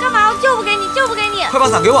干嘛？我就不给你，就不给你！快把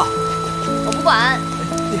伞给我！我不管。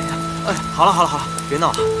哎，好了好了好了，别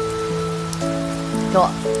闹了。给我。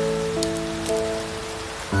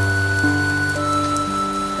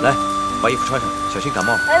来，把衣服穿上，小心感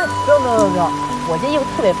冒。哎，不用不用不用，我这衣服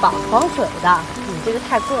特别棒，防水的。你这个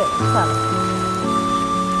太贵了，算了。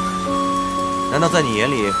难道在你眼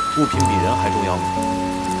里，物品比人还重要吗？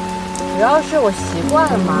主要是我习惯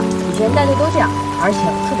了嘛，以前带队都这样，而且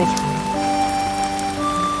我特别强。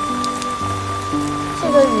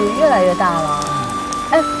这个雨越来越大了。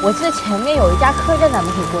哎，我记得前面有一家客栈，咱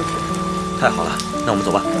们可以过去。太好了，那我们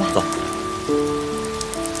走吧。走。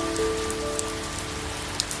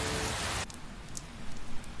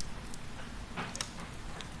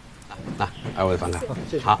来，2位房客，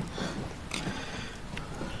好。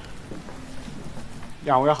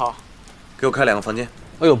2位好。给我开2个房间。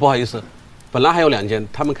哎呦，不好意思，本来还有2间，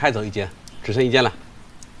他们开走1间，只剩1间了。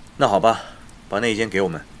那好吧，把那1间给我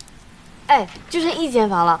们。哎，就剩1间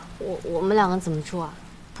房了，我们2个怎么住啊？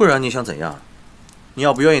不然你想怎样？你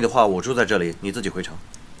要不愿意的话，我住在这里，你自己回城。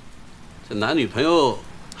这男女朋友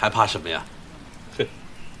还怕什么呀？哼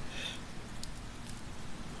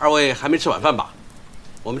！2位还没吃晚饭吧？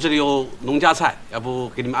我们这里有农家菜，要不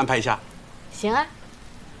给你们安排一下？行啊。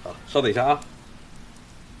好，稍等一下啊。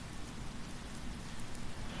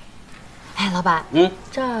哎，老板，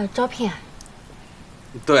这儿招聘啊？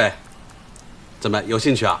对。怎么有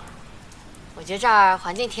兴趣啊？我觉得这儿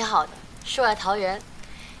环境挺好的，世外桃源。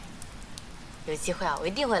有机会啊，我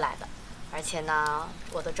一定会来的。而且呢，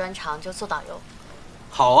我的专长就做导游。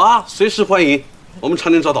好啊，随时欢迎。我们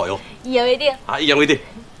常年招导游。一言为定。啊，一言为定。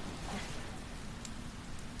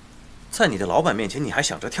在你的老板面前，你还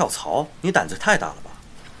想着跳槽，你胆子太大了吧？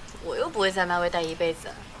我又不会在漫威待一辈子，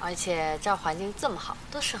而且这儿环境这么好，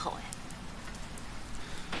多适合我呀。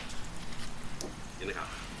您看。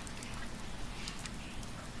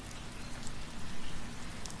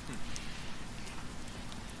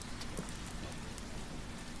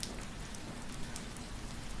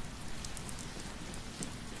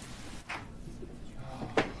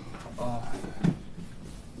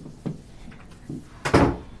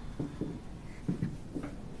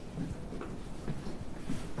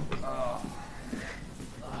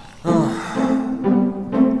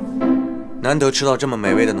难得吃到这么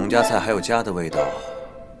美味的农家菜，还有家的味道。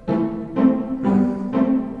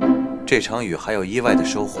这场雨还有意外的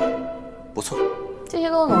收获，不错。这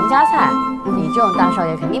些都是农家菜，你这种大少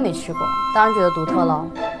爷肯定没吃过，当然觉得独特了。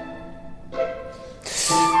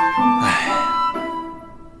唉，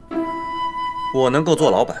我能够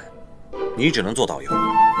做老板，你只能做导游，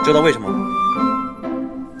知道为什么吗？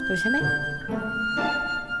有钱没？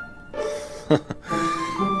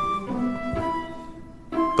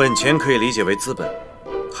本钱可以理解为资本，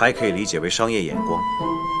还可以理解为商业眼光。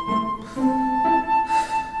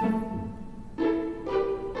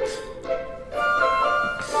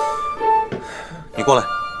你过来，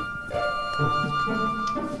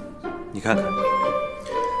你看看，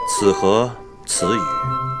此河此雨，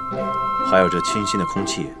还有这清新的空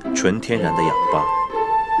气，纯天然的氧吧，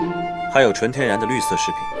还有纯天然的绿色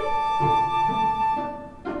食品，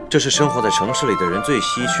这是生活在城市里的人最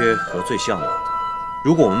稀缺和最向往的。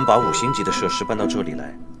如果我们把5星级的设施搬到这里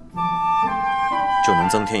来，就能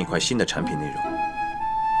增添一块新的产品内容。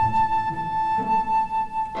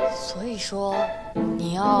所以说，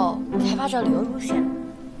你要开发这旅游路线。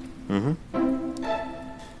嗯哼，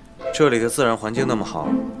这里的自然环境那么好，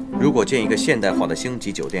如果建一个现代化的星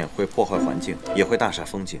级酒店，会破坏环境，也会大煞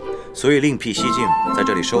风景。所以另辟蹊径，在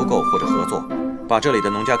这里收购或者合作，把这里的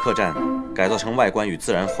农家客栈改造成外观与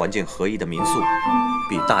自然环境合一的民宿，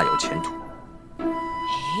必大有前途。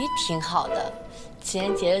哎，挺好的，情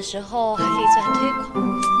人节的时候还可以做下推广，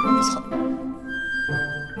不错。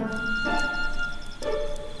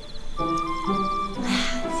哎呀，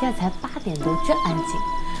现在才8点多，真安静，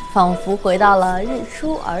仿佛回到了日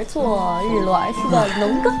出而作、日落而息的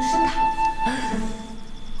农耕时代。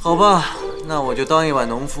好吧，那我就当一晚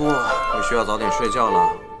农夫，我需要早点睡觉了。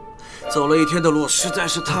走了一天的路，实在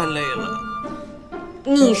是太累了。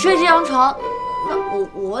你睡这张床，那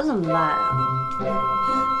我怎么办啊？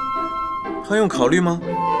还用考虑吗？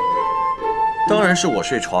当然是我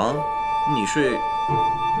睡床，你睡，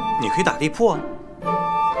你可以打地铺啊。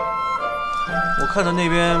我看到那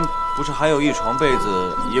边不是还有一床被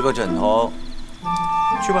子、一个枕头，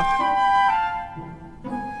去吧。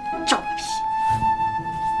赵扒皮，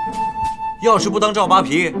要是不当赵扒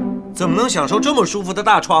皮，怎么能享受这么舒服的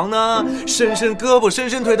大床呢？伸伸胳膊，伸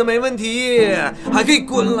伸腿的没问题，还可以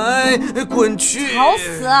滚来滚去。吵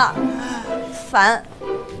死了，烦。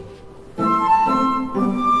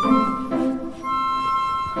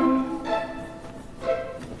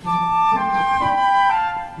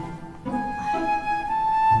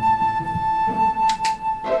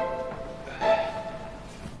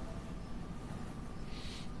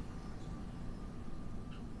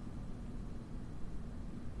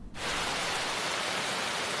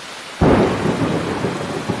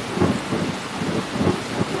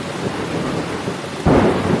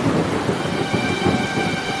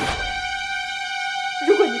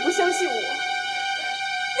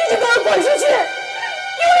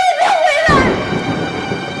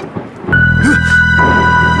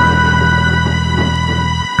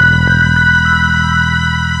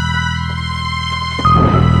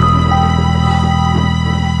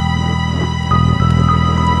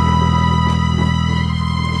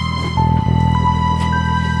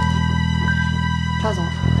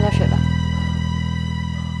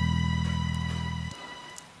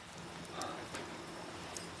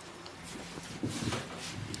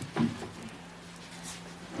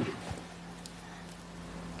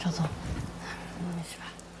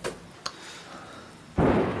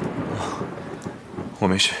我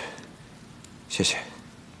没事，谢谢。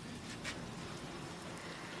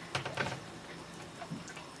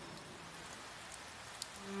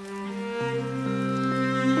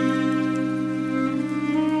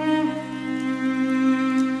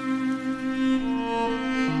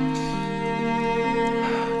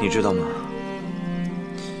你知道吗？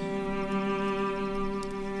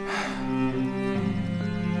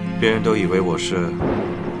别人都以为我是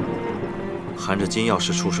含着金钥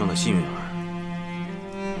匙出生的幸运儿。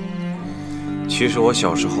其实我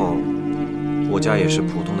小时候，我家也是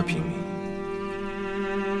普通的平民。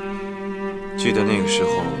记得那个时候，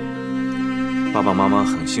爸爸妈妈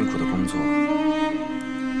很辛苦的工作，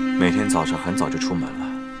每天早上很早就出门了，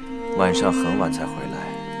晚上很晚才回来。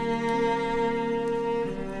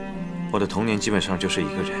我的童年基本上就是一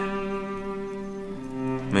个人，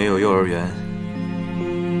没有幼儿园，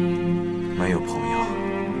没有朋友，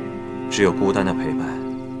只有孤单的陪伴。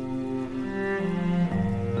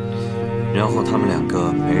然后他们两个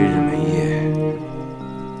没日没夜、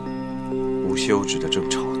无休止的争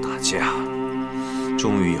吵打架，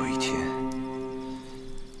终于有一天，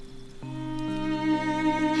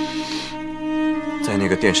在那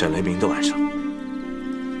个电闪雷鸣的晚上，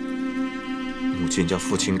亲将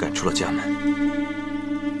父亲赶出了家门，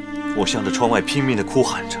我向着窗外拼命地哭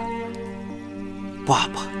喊着：“爸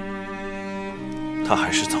爸！”他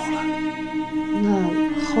还是走了。那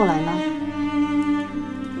后来呢？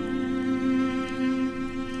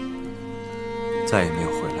再也没有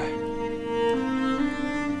回来。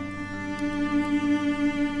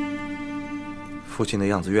父亲的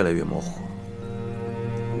样子越来越模糊，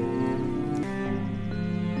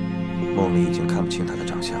梦里已经看不清他的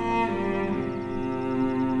长相了。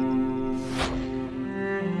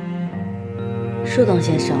树洞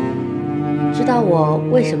先生，知道我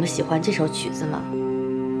为什么喜欢这首曲子吗？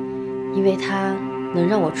因为它能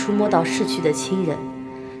让我触摸到逝去的亲人，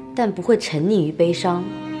但不会沉溺于悲伤，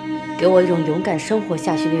给我一种勇敢生活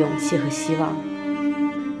下去的勇气和希望。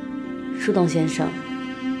树洞先生，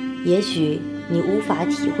也许你无法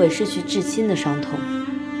体会失去至亲的伤痛，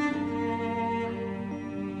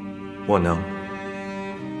我能。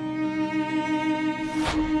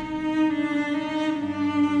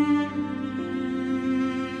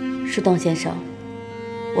树洞先生，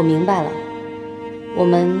我明白了，我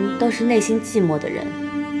们都是内心寂寞的人，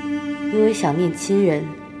因为想念亲人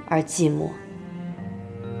而寂寞。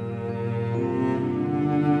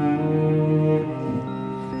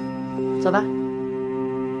走吧。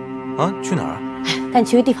啊，去哪儿啊？带你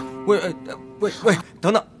去个地方。喂，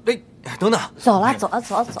等等，等等。走了，走了，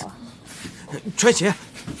走了，走了。穿鞋。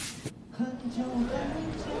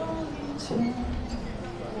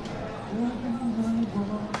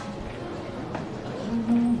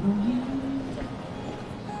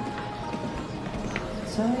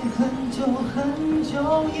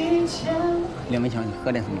两杯茶，你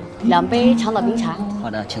喝点什么？2杯长岛冰茶。好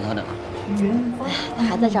的，请稍等。他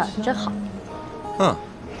还在这儿，真好。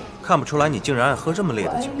看不出来你竟然爱喝这么烈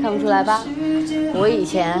的酒。看不出来吧？我以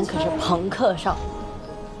前可是朋克少女。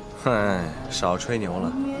嗨，少吹牛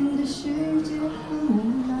了。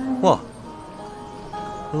哇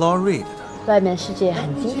 ，Laurie 的。外面世界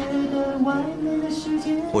很精彩。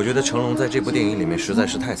我觉得成龙在这部电影里面实在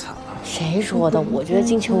是太惨了。谁说的？我觉得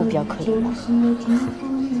金城武比较可怜吧。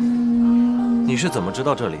你是怎么知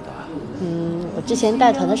道这里的？我之前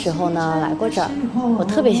带团的时候呢，来过这儿。我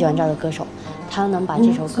特别喜欢这儿的歌手，他能把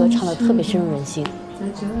这首歌唱得特别深入人心。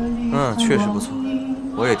确实不错，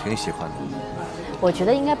我也挺喜欢的。我觉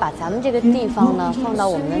得应该把咱们这个地方呢放到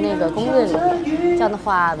我们的那个攻略里面，这样的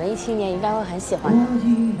话，文艺青年应该会很喜欢的。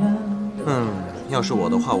要是我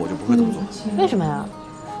的话，我就不会这么做。为什么呀？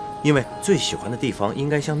因为最喜欢的地方应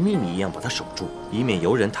该像秘密一样把它守住，以免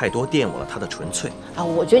游人太多玷污了它的纯粹。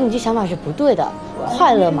我觉得你这想法是不对的。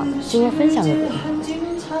快乐嘛，就应该分享给别人。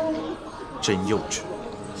真幼稚，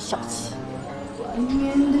小气。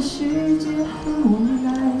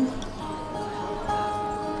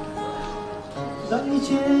当你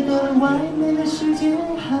觉得外面的世界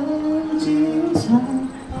很精彩，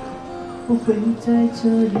我会在这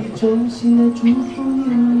里衷心的祝福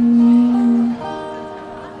你。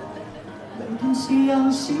每天夕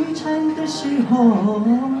阳西沉的时候，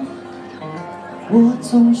我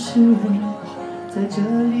总是在这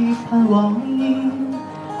里盼望你。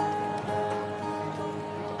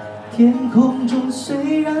天空中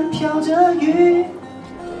虽然飘着雨，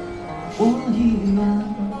我依然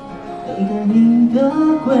等待你的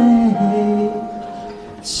归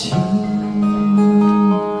期。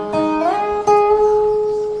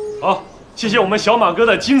好，谢谢我们小马哥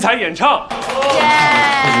的精彩演唱。今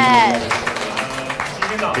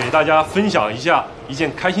天呢，给大家分享一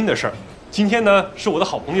件开心的事儿。今天呢，是我的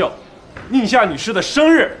好朋友宁夏女士的生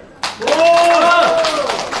日。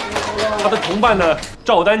她的同伴呢，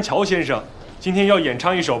赵丹桥先生，今天要演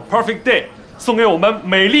唱一首《Perfect Day》，送给我们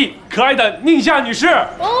美丽可爱的宁夏女士。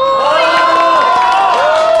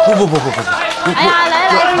不！哎呀，来，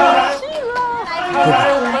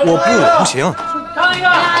不行。唱一个！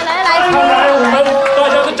来，我们大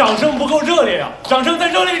家的掌声不够热烈呀，掌声再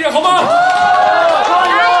热烈一点好吗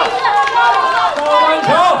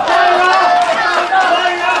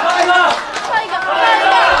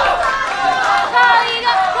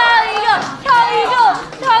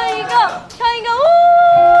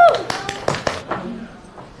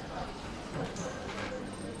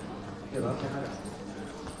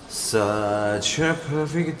？Such a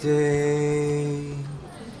perfect day,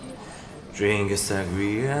 drink a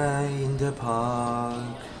sangria in the park,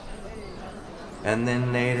 and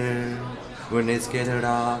then later, when it's getting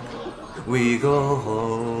dark, we go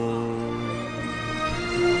home.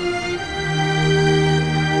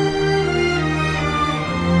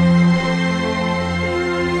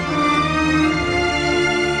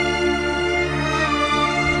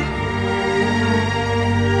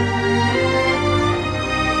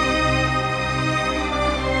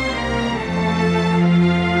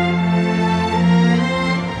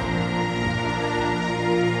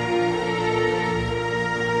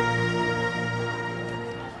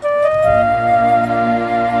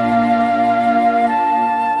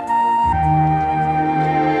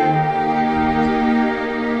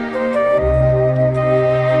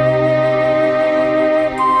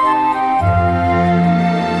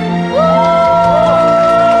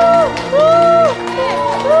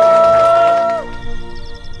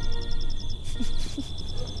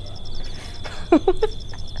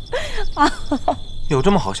 有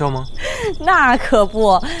这么好笑吗？那可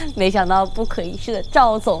不，没想到不可一世的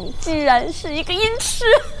赵总居然是一个音痴。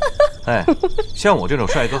哎，像我这种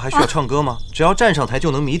帅哥还需要唱歌吗？只要站上台就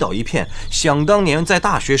能迷倒一片。想当年在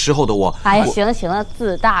大学时候的我，哎呀，行了行了，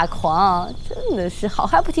自大狂，真的是好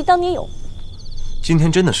汉不提当年勇。今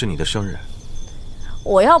天真的是你的生日。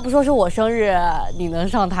我要不说是我生日，你能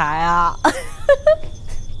上台啊？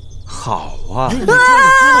好啊。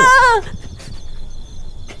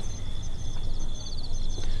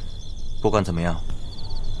不管怎么样，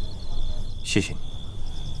谢谢你。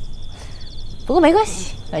不过没关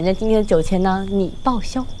系，反正今天的酒钱呢，你报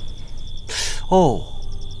销。哦，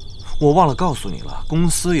我忘了告诉你了，公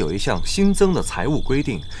司有一项新增的财务规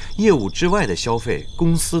定，业务之外的消费，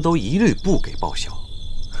公司都一律不给报销。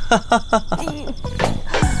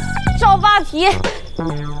赵八皮，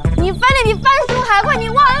你翻脸，你翻书还快，你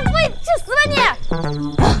忘恩负义，去死吧你！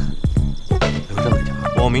有这么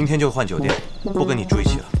讲，我明天就换酒店，不跟你住一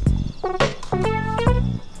起了。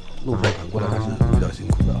路上赶过来还是比较辛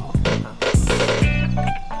苦的啊。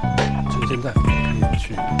趁现在可以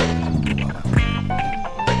去玩玩。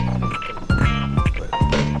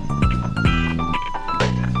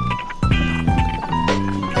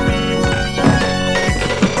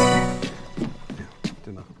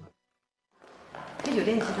陪酒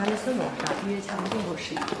店集团的孙董事长预约洽谈订购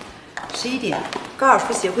事宜。11点，高尔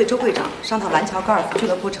夫协会周会长商讨蓝桥高尔夫俱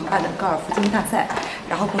乐部承办的高尔夫竞技大赛，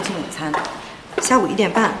然后共进午餐。下午1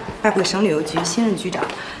点半，拜会省旅游局新任局长。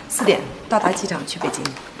4点到达机场去北京。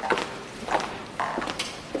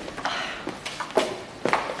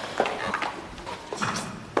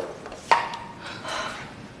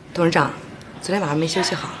董事长，昨天晚上没休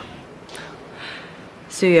息好。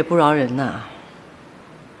岁月不饶人呐。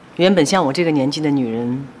原本像我这个年纪的女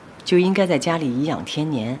人，就应该在家里颐养天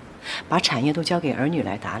年，把产业都交给儿女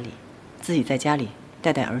来打理，自己在家里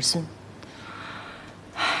带带儿孙。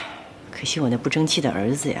可惜我那不争气的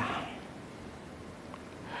儿子呀。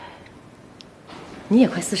你也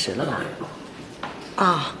快40了吧？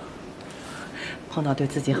啊，碰到对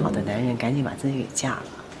自己好的男人，赶紧把自己给嫁了。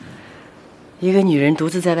一个女人独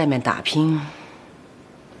自在外面打拼，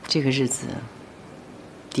这个日子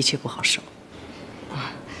的确不好受。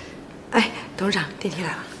哎，董事长，电梯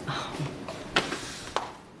来了。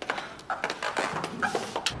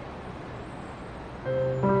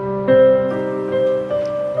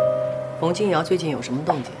冯静瑶最近有什么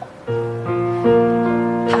动静？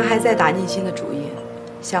他还在打宁新的主意，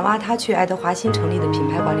想挖他去爱德华新成立的品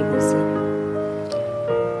牌管理公司。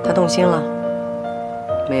他动心了？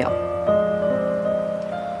没有。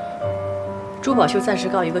珠宝秀暂时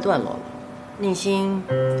告一个段落了，宁新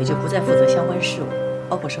也就不再负责相关事务，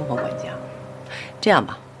包括生活管家。这样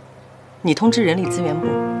吧，你通知人力资源部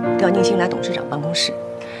调宁新来董事长办公室。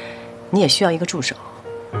你也需要一个助手，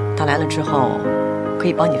他来了之后可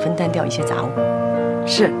以帮你分担掉一些杂物。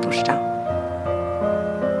是，董事长。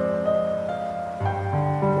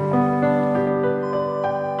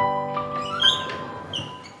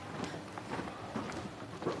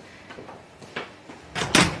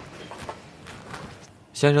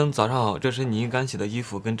先生早上好，这是您刚洗的衣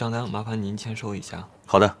服跟账单，麻烦您签收一下。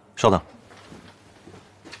好的，稍等。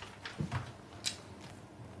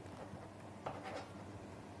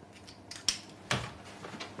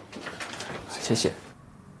谢谢。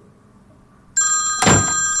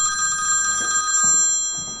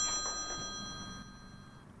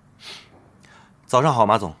早上好，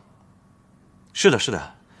马总。是的，是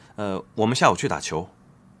的，我们下午去打球。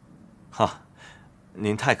哈，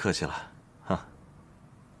您太客气了。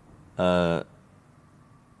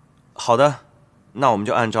好的，那我们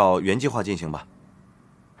就按照原计划进行吧。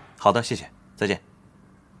好的，谢谢，再见。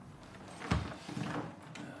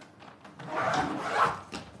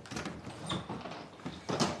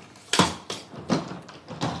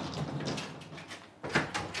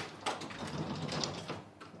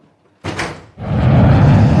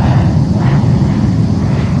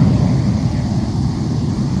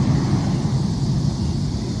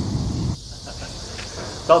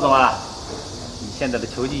赵总啊，你现在的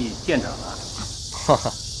球技见长了。哈哈，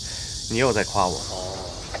你又在夸我。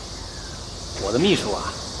我的秘书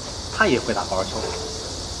啊，他也会打高尔夫球。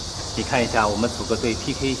你看一下，我们组个队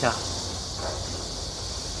PK 一下。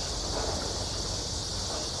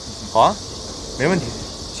好啊，没问题。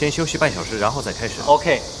先休息半小时，然后再开始。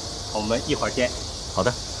OK， 我们一会儿见。好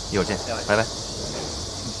的，一会儿见，拜拜。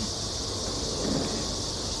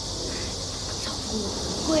小峰，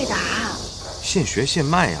我不会打。现学现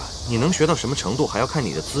卖呀，你能学到什么程度还要看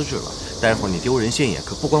你的资质了。待会儿你丢人现眼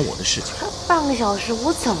可不关我的事情。半个小时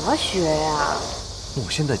我怎么学呀？我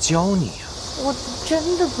现在教你呀。我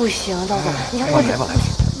真的不行，赵总，你看来吧来吧。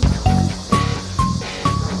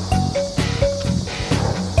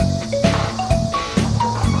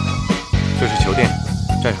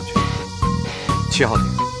7号艇。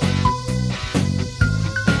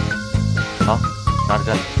好，拿着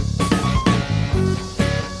站。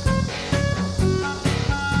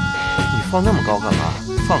你放那么高干嘛？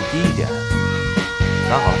放低一点。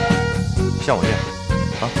拿好，像我这样，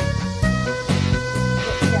啊。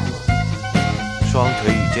双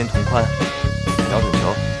腿与肩同宽，瞄准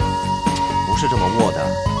球，不是这么握的，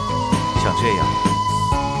像这样，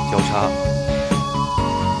交叉，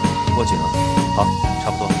握紧了，好，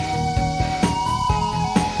差不多。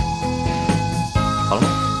好了吗？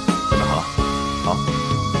准备好了，好，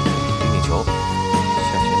顶顶球，向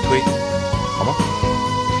前推，好吗？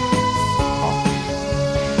好，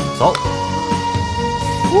走。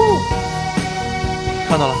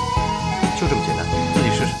看到了，就这么简单，自己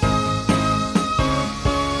试试。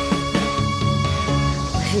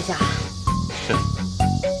试一下。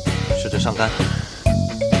试着上杆。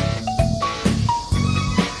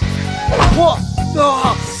哇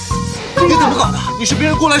啊！你怎么搞的？你是别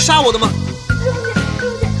人过来杀我的吗？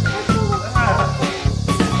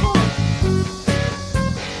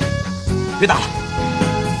别打了，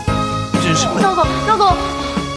真是笨。赵总，